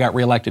glad the guy got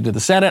reelected to the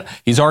Senate.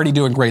 He's already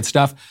doing great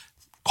stuff.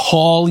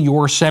 Call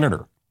your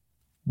senator.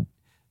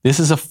 This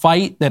is a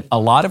fight that a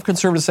lot of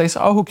conservatives say,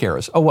 oh, who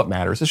cares? Oh, what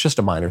matters? It's just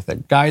a minor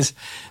thing. Guys,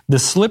 the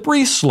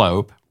slippery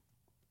slope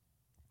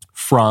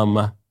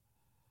from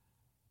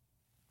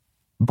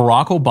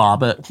Barack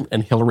Obama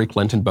and Hillary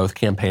Clinton both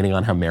campaigning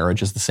on how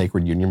marriage is the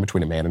sacred union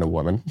between a man and a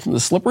woman. The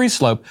slippery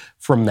slope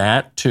from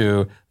that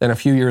to then a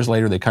few years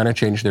later, they kind of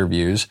changed their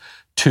views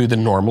to the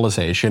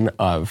normalization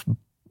of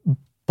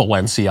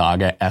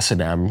Balenciaga,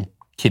 S&M,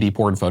 kiddie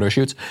porn photo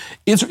shoots.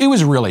 It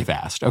was really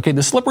fast. Okay,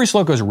 the slippery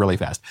slope goes really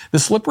fast. The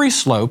slippery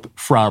slope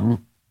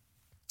from,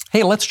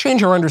 hey, let's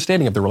change our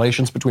understanding of the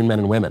relations between men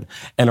and women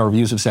and our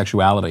views of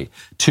sexuality,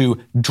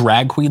 to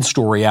drag queen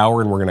story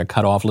hour and we're going to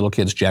cut off little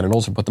kids'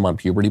 genitals and put them on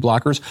puberty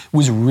blockers,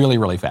 was really,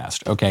 really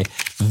fast, okay?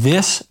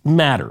 This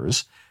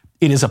matters.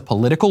 It is a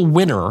political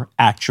winner,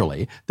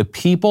 actually. The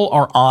people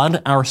are on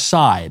our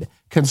side.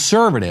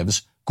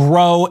 Conservatives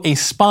grow a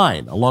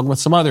spine, along with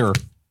some other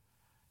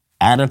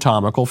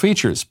anatomical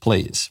features,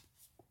 please.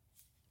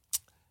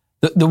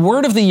 The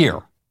word of the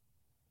year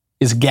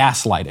is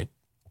gaslighting.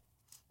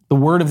 The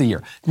word of the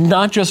year,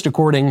 not just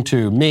according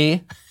to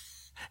me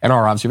and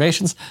our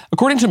observations,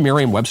 according to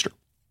Merriam-Webster.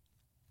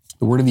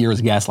 The word of the year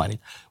is gaslighting.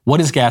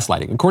 What is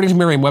gaslighting? According to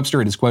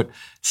Merriam-Webster, it is, quote,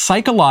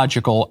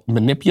 psychological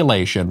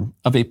manipulation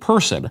of a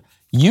person,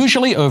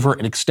 usually over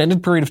an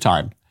extended period of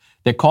time,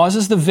 that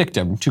causes the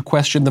victim to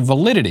question the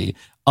validity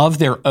of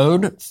their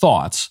own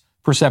thoughts,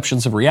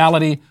 perceptions of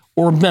reality,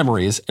 or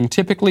memories, and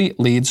typically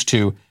leads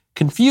to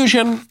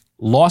confusion,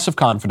 loss of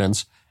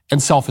confidence,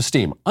 and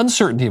self-esteem,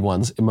 uncertainty of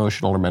one's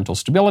emotional or mental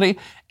stability,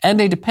 and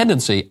a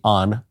dependency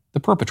on the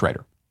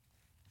perpetrator.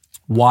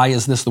 Why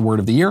is this the word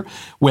of the year?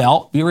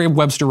 Well,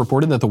 Merriam-Webster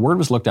reported that the word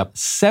was looked up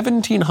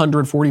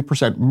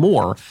 1,740%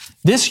 more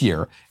this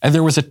year, and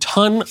there was a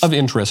ton of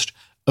interest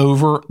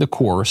over the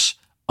course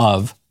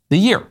of the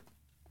year.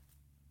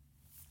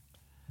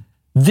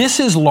 This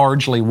is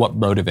largely what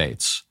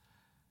motivates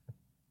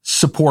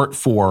support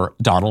for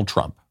Donald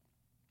Trump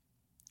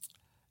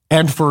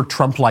and for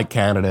Trump-like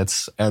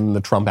candidates and the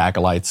Trump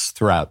acolytes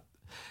throughout.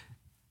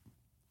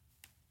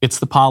 It's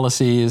the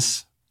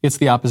policies, it's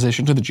the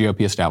opposition to the GOP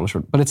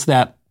establishment, but it's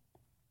that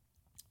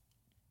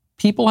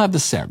people have the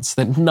sense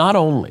that not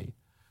only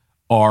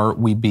are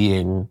we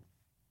being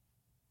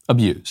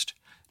abused,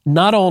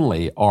 not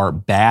only are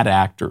bad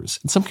actors,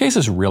 in some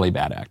cases really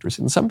bad actors,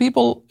 in some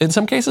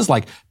cases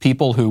like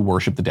people who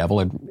worship the devil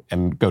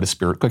and go to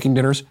spirit cooking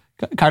dinners,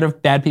 kind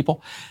of bad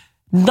people,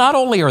 not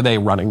only are they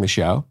running the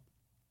show,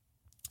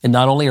 and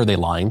not only are they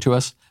lying to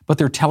us, but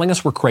they're telling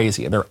us we're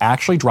crazy, and they're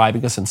actually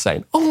driving us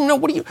insane. Oh, no,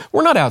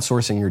 we're not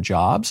outsourcing your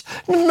jobs.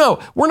 No,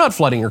 we're not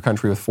flooding your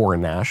country with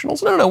foreign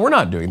nationals. No, we're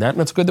not doing that,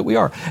 and it's good that we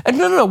are. And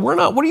no, we're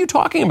not. What are you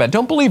talking about?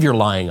 Don't believe your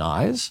lying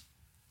eyes.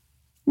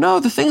 No,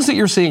 the things that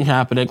you're seeing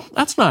happening,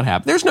 that's not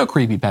happening. There's no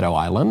creepy pedo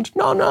island.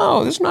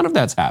 No, there's none of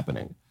that's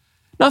happening.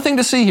 Nothing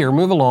to see here.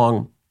 Move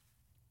along.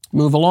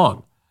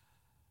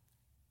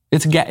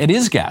 It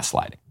is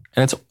gaslighting.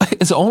 And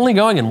it's only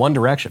going in one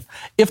direction.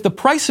 If the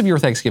price of your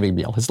Thanksgiving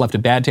meal has left a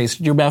bad taste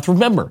in your mouth,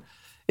 remember,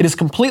 it is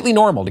completely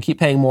normal to keep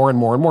paying more and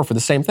more and more for the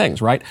same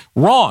things, right?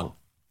 Wrong.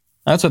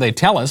 That's what they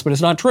tell us, but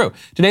it's not true.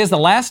 Today is the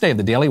last day of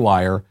the Daily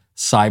Wire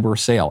Cyber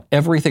Sale.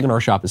 Everything in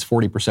our shop is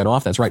 40%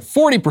 off. That's right,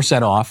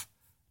 40% off.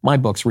 My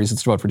books,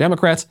 Reasons to Vote for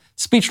Democrats,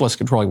 Speechless,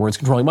 Controlling Words,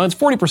 Controlling Minds,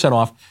 40%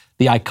 off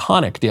the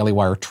iconic Daily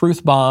Wire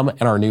Truth Bomb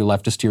and our new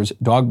Leftist Tears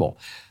Dog Bowl.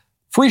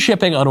 Free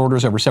shipping on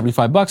orders over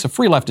 $75, a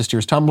free Leftist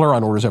Tears tumbler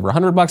on orders over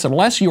 $100.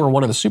 Unless you are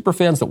one of the super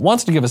fans that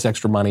wants to give us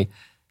extra money,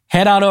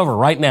 head on over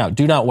right now.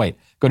 Do not wait.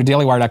 Go to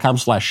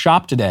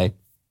dailywire.com/shop today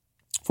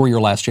for your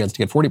last chance to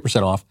get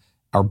 40% off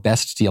our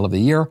best deal of the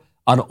year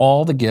on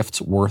all the gifts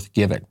worth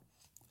giving.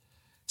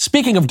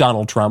 Speaking of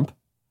Donald Trump,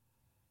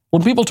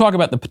 when people talk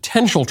about the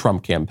potential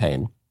Trump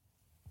campaign,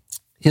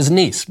 his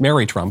niece,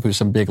 Mary Trump, who's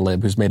some big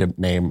lib who's made a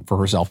name for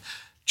herself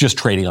just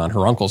trading on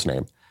her uncle's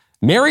name,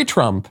 Mary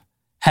Trump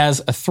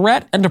has a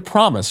threat and a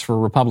promise for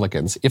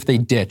Republicans if they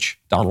ditch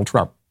Donald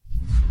Trump.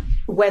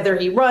 Whether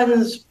he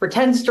runs,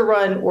 pretends to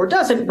run, or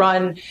doesn't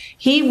run,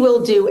 he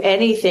will do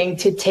anything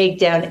to take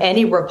down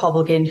any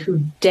Republican who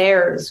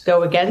dares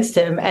go against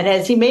him. And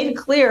as he made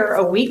clear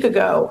a week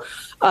ago,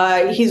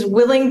 he's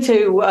willing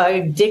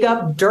to dig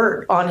up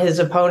dirt on his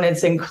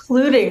opponents,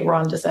 including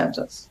Ron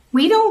DeSantis.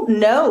 We don't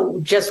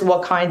know just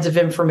what kinds of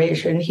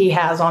information he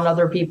has on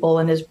other people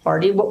in his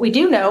party. What we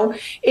do know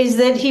is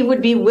that he would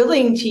be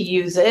willing to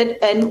use it.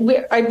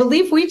 And I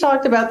believe we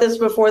talked about this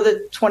before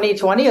the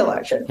 2020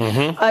 election.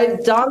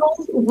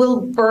 Donald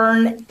will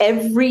burn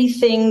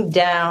everything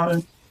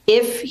down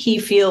if he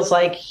feels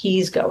like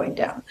he's going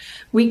down.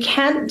 We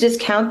can't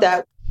discount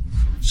that.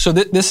 So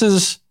this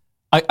is,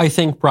 I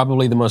think,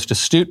 probably the most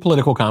astute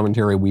political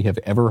commentary we have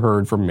ever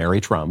heard from Mary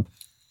Trump.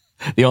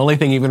 The only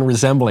thing even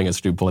resembling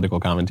astute political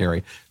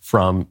commentary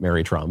from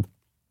Mary Trump.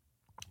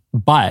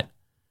 But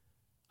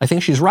I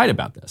think she's right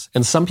about this.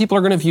 And some people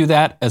are going to view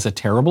that as a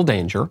terrible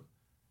danger,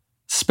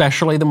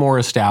 especially the more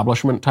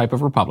establishment type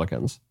of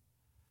Republicans.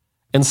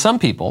 And some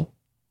people,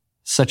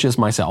 such as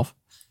myself,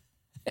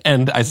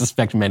 and I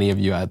suspect many of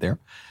you out there,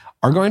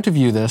 are going to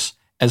view this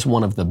as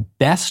one of the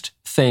best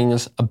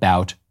things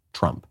about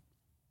Trump.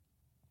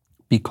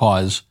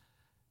 Because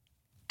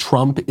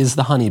Trump is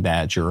the honey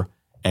badger,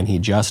 and he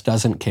just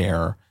doesn't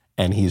care,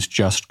 and he's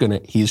just gonna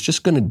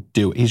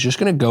do it. He's just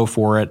gonna go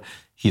for it.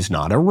 He's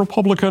not a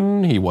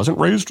Republican. He wasn't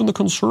raised in the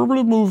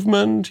conservative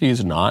movement.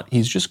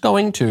 He's just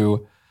going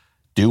to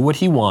do what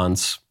he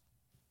wants.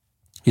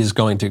 He's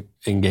going to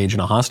engage in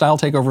a hostile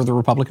takeover of the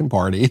Republican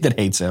Party that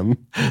hates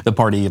him, the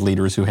party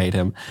leaders who hate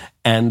him.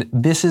 And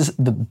this is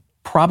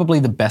probably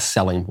the best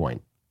selling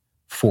point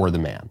for the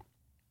man.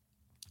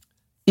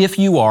 If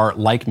you are,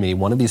 like me,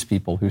 one of these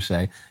people who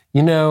say,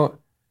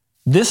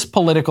 this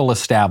political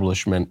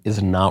establishment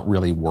is not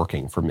really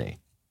working for me.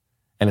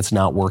 And it's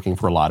not working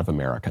for a lot of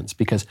Americans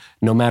because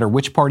no matter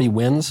which party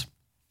wins,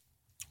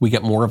 we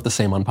get more of the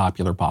same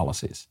unpopular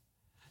policies.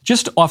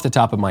 Just off the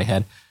top of my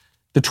head,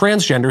 the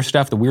transgender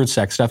stuff, the weird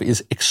sex stuff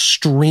is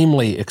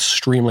extremely,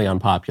 extremely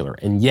unpopular.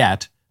 And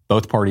yet,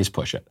 both parties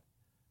push it.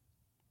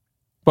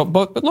 But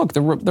look,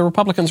 the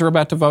Republicans are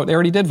about to vote. They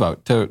already did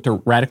vote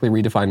to radically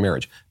redefine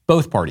marriage.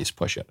 Both parties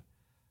push it.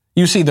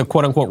 You see the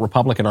quote-unquote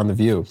Republican on The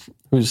View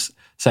who's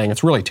saying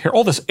it's really terrible.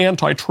 All this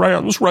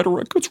anti-trans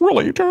rhetoric, it's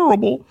really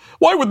terrible.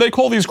 Why would they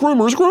call these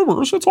groomers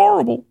groomers? It's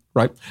horrible,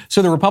 right?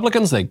 So the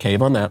Republicans, they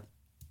cave on that.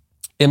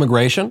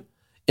 Immigration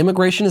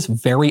is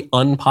very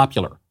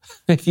unpopular.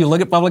 If you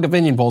look at public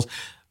opinion polls,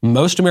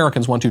 most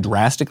Americans want to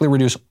drastically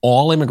reduce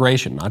all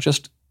immigration, not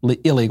just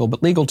illegal,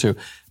 but legal too.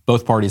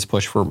 Both parties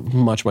push for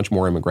much, much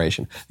more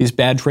immigration. These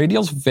bad trade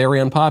deals, very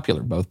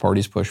unpopular. Both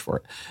parties push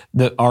for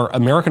it. Our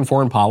American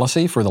foreign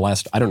policy for the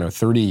last,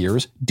 30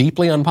 years,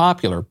 deeply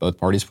unpopular. Both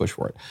parties push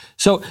for it.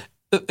 So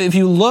if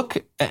you look,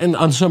 and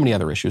on so many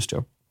other issues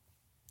too,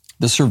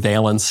 the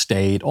surveillance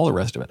state, all the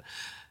rest of it,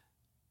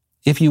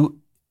 if you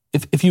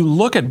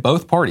look at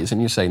both parties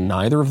and you say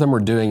neither of them are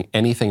doing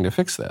anything to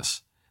fix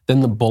this, then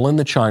the bull in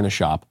the china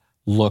shop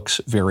looks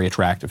very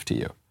attractive to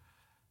you.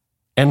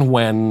 And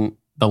when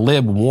the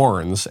lib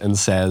warns and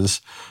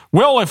says,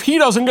 well, if he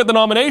doesn't get the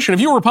nomination, if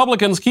you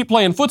Republicans keep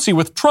playing footsie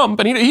with Trump,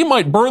 and he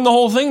might burn the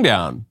whole thing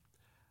down,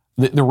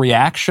 the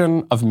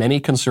reaction of many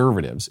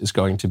conservatives is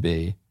going to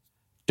be,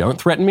 don't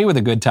threaten me with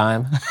a good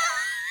time.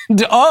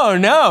 Oh,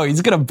 no,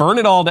 he's going to burn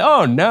it all down.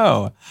 Oh,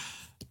 no.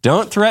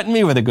 Don't threaten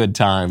me with a good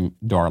time,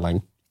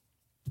 darling.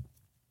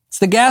 It's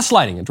the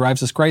gaslighting. It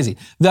drives us crazy.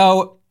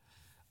 Though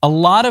a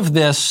lot of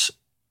this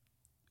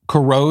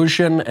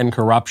corrosion and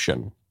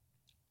corruption,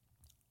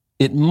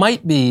 it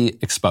might be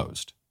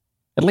exposed,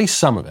 at least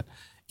some of it.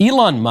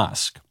 Elon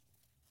Musk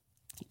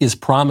is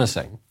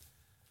promising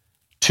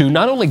to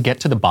not only get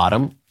to the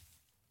bottom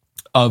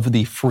of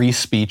the free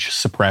speech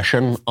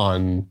suppression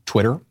on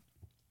Twitter,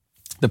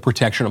 the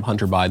protection of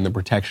Hunter Biden, the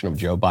protection of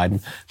Joe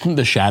Biden,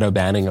 the shadow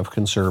banning of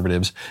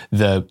conservatives,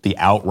 the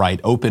outright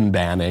open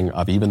banning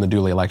of even the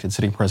duly elected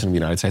sitting president of the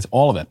United States,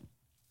 all of it.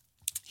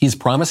 He's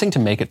promising to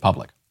make it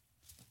public.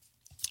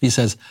 He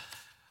says,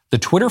 the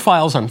Twitter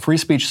files on free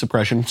speech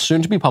suppression,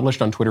 soon to be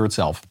published on Twitter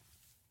itself.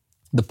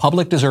 The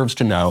public deserves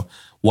to know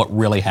what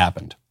really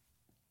happened.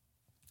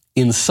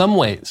 In some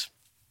ways,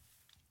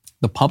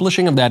 the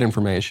publishing of that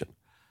information,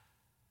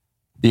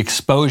 the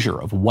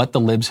exposure of what the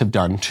libs have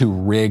done to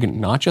rig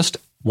not just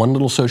one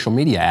little social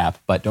media app,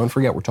 but don't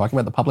forget, we're talking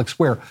about the public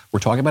square. We're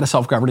talking about a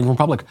self-governing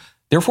republic.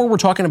 Therefore, we're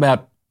talking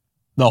about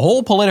the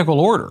whole political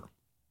order.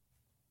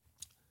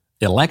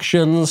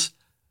 Elections,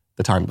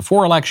 the time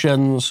before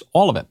elections,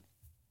 all of it.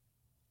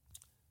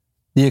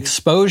 The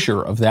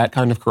exposure of that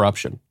kind of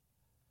corruption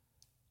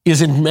is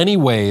in many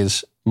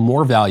ways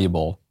more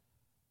valuable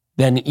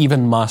than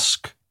even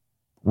Musk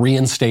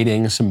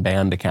reinstating some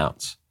banned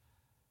accounts.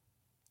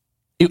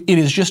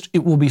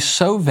 It will be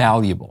so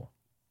valuable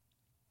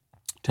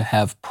to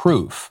have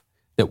proof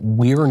that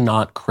we're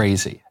not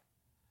crazy.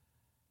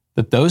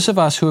 That those of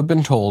us who have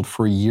been told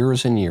for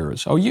years and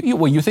years,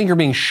 you think you're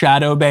being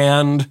shadow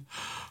banned?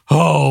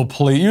 Oh,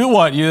 please, you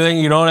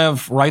think you don't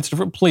have rights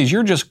to, please,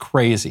 you're just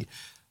crazy.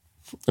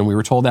 And we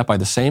were told that by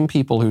the same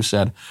people who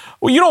said,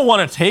 well, you don't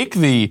want to take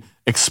the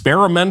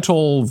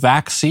experimental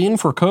vaccine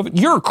for COVID?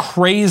 You're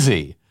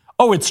crazy.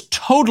 Oh, it's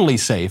totally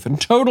safe and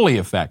totally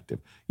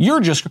effective.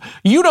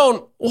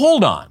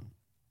 Hold on.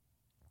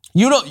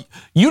 You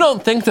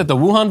don't think that the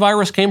Wuhan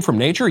virus came from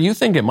nature? You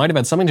think it might have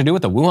had something to do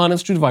with the Wuhan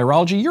Institute of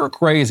Virology? You're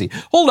crazy.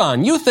 Hold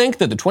on. You think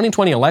that the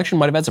 2020 election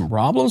might have had some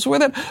problems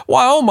with it?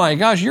 Why, oh my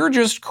gosh, you're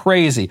just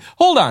crazy.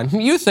 Hold on.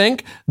 You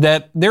think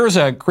that there's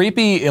a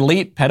creepy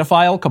elite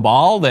pedophile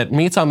cabal that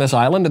meets on this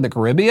island in the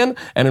Caribbean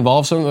and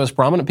involves some of the most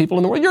prominent people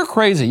in the world? You're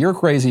crazy. You're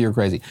crazy. You're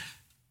crazy.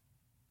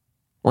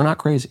 We're not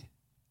crazy.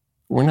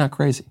 We're not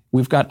crazy.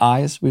 We've got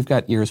eyes. We've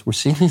got ears. We're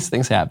seeing these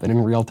things happen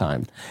in real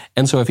time.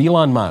 And so if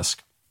Elon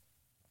Musk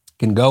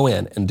can go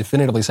in and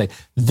definitively say,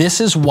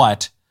 this is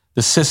what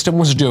the system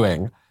was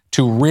doing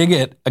to rig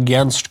it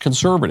against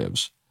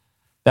conservatives,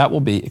 that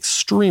will be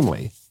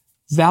extremely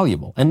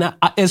valuable. And that,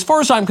 as far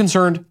as I'm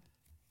concerned,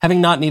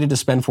 having not needed to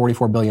spend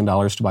 $44 billion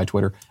to buy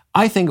Twitter,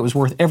 I think it was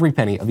worth every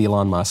penny of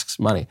Elon Musk's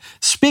money.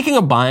 Speaking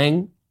of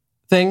buying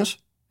things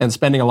and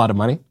spending a lot of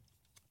money,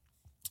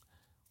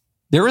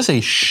 there is a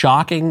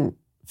shocking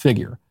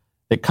figure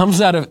that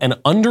comes out of an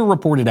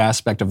underreported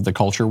aspect of the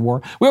culture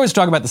war. We always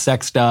talk about the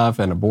sex stuff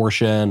and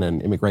abortion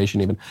and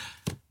immigration even.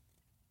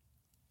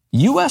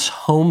 U.S.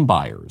 home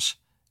buyers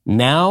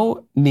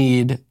now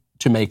need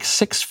to make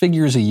 6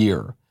 figures a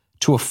year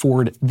to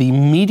afford the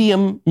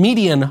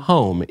median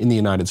home in the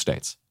United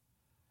States.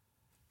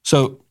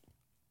 So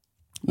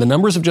the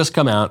numbers have just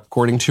come out,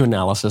 according to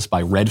analysis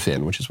by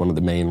Redfin, which is one of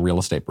the main real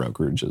estate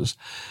brokerages.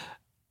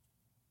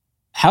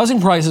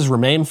 Housing prices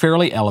remain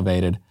fairly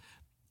elevated.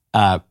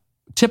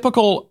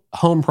 Typical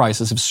home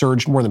prices have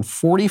surged more than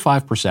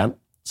 45%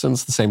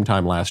 since the same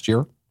time last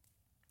year.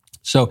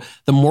 So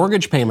the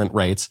mortgage payment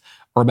rates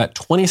are about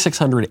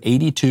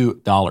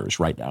 $2,682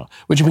 right now,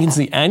 which means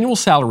the annual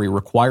salary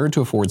required to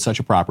afford such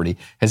a property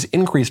has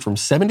increased from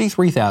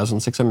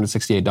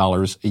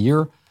 $73,668 a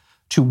year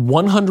to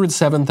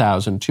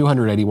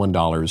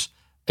 $107,281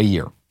 a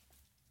year.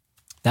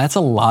 That's a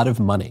lot of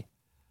money.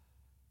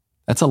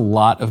 That's a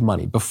lot of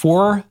money.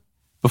 Before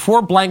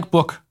blank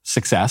book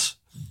success,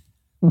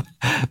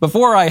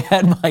 before I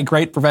had my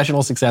great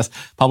professional success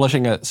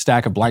publishing a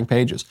stack of blank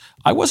pages,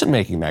 I wasn't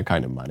making that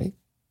kind of money.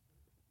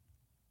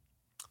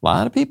 A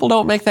lot of people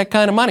don't make that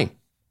kind of money.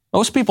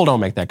 Most people don't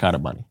make that kind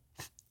of money.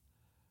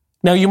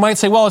 Now, you might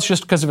say, well, it's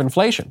just because of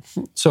inflation.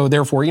 So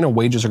therefore,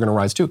 wages are going to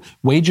rise too.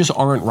 Wages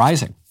aren't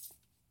rising.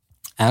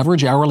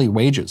 Average hourly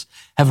wages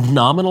have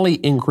nominally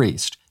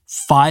increased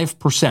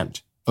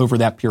 5% over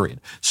that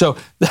period. So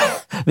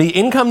the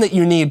income that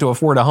you need to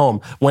afford a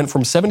home went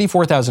from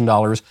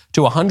 $74,000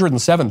 to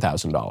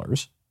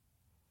 $107,000,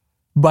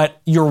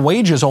 but your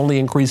wages only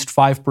increased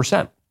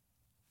 5%.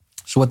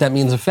 So what that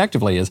means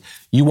effectively is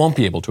you won't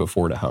be able to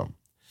afford a home.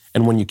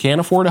 And when you can't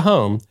afford a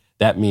home,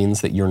 that means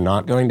that you're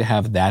not going to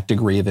have that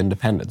degree of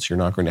independence. You're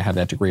not going to have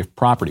that degree of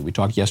property. We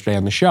talked yesterday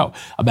on the show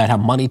about how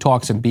money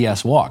talks and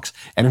BS walks.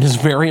 And it is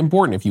very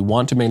important, if you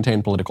want to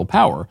maintain political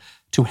power,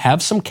 to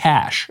have some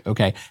cash,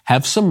 okay?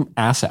 Have some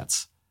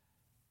assets,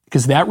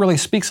 because that really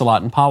speaks a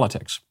lot in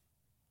politics.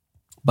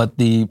 But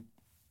the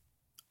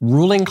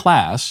ruling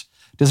class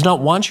does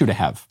not want you to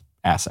have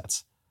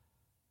assets.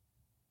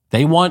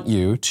 They want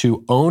you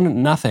to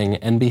own nothing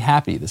and be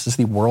happy. This is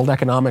the World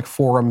Economic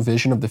Forum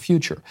vision of the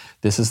future.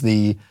 This is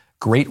the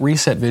Great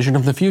Reset vision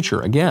of the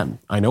future. Again,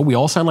 I know we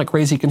all sound like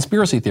crazy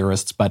conspiracy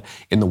theorists, but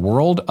in the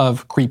world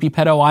of creepy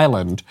pedo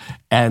island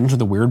and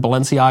the weird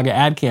Balenciaga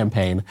ad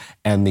campaign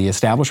and the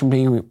establishment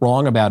being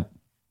wrong about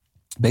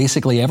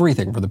basically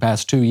everything for the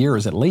past 2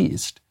 years at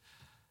least,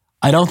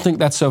 I don't think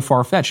that's so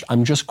far-fetched.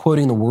 I'm just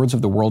quoting the words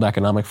of the World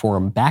Economic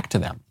Forum back to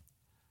them.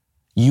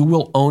 You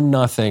will own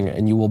nothing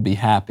and you will be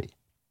happy.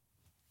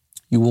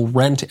 You will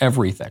rent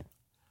everything.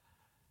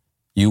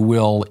 You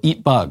will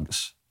eat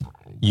bugs.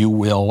 You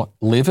will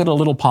live in a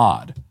little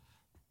pod.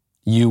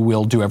 You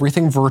will do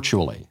everything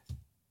virtually.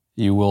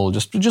 You will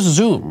just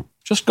Zoom.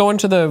 Just go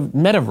into the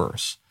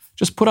metaverse.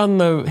 Just put on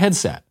the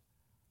headset.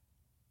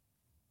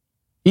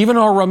 Even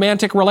our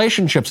romantic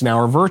relationships now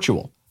are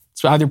virtual.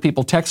 It's either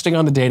people texting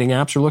on the dating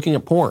apps or looking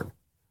at porn.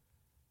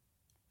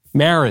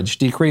 Marriage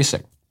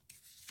decreasing.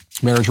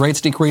 Marriage rates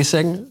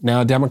decreasing.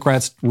 Now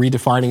Democrats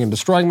redefining and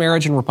destroying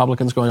marriage and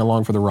Republicans going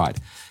along for the ride.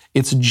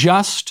 It's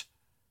just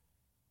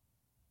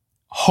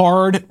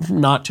hard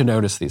not to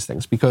notice these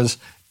things because,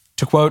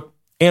 to quote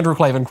Andrew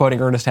Klavan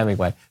quoting Ernest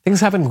Hemingway,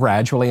 things happen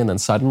gradually and then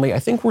suddenly. I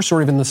think we're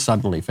sort of in the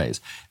suddenly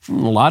phase. A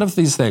lot of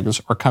these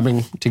things are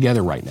coming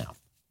together right now.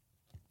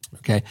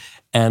 Okay?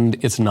 And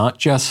it's not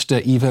just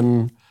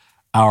even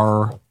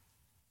our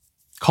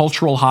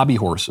cultural hobby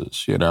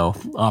horses,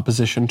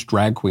 opposition to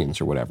drag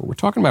queens or whatever. We're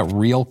talking about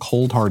real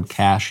cold, hard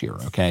cash here,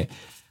 okay?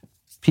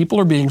 People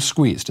are being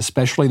squeezed,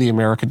 especially the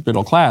American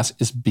middle class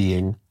is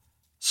being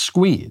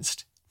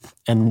squeezed.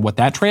 And what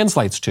that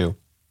translates to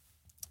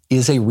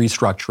is a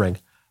restructuring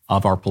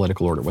of our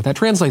political order. What that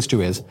translates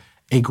to is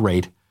a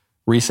great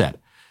reset.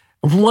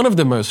 One of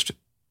the most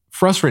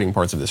frustrating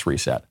parts of this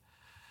reset,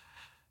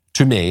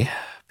 to me,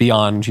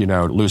 beyond,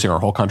 losing our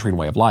whole country and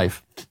way of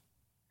life,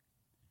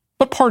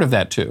 but part of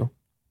that too,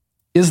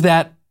 is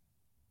that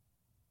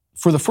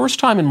for the first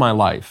time in my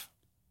life,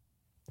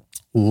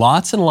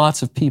 lots and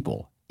lots of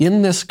people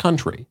in this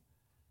country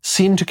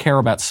seem to care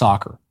about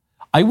soccer.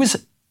 I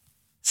was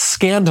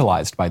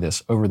scandalized by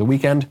this over the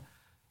weekend.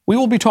 We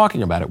will be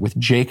talking about it with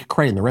Jake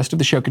Crane. The rest of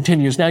the show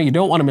continues now. You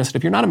don't want to miss it.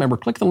 If you're not a member,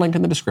 click the link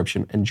in the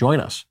description and join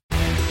us.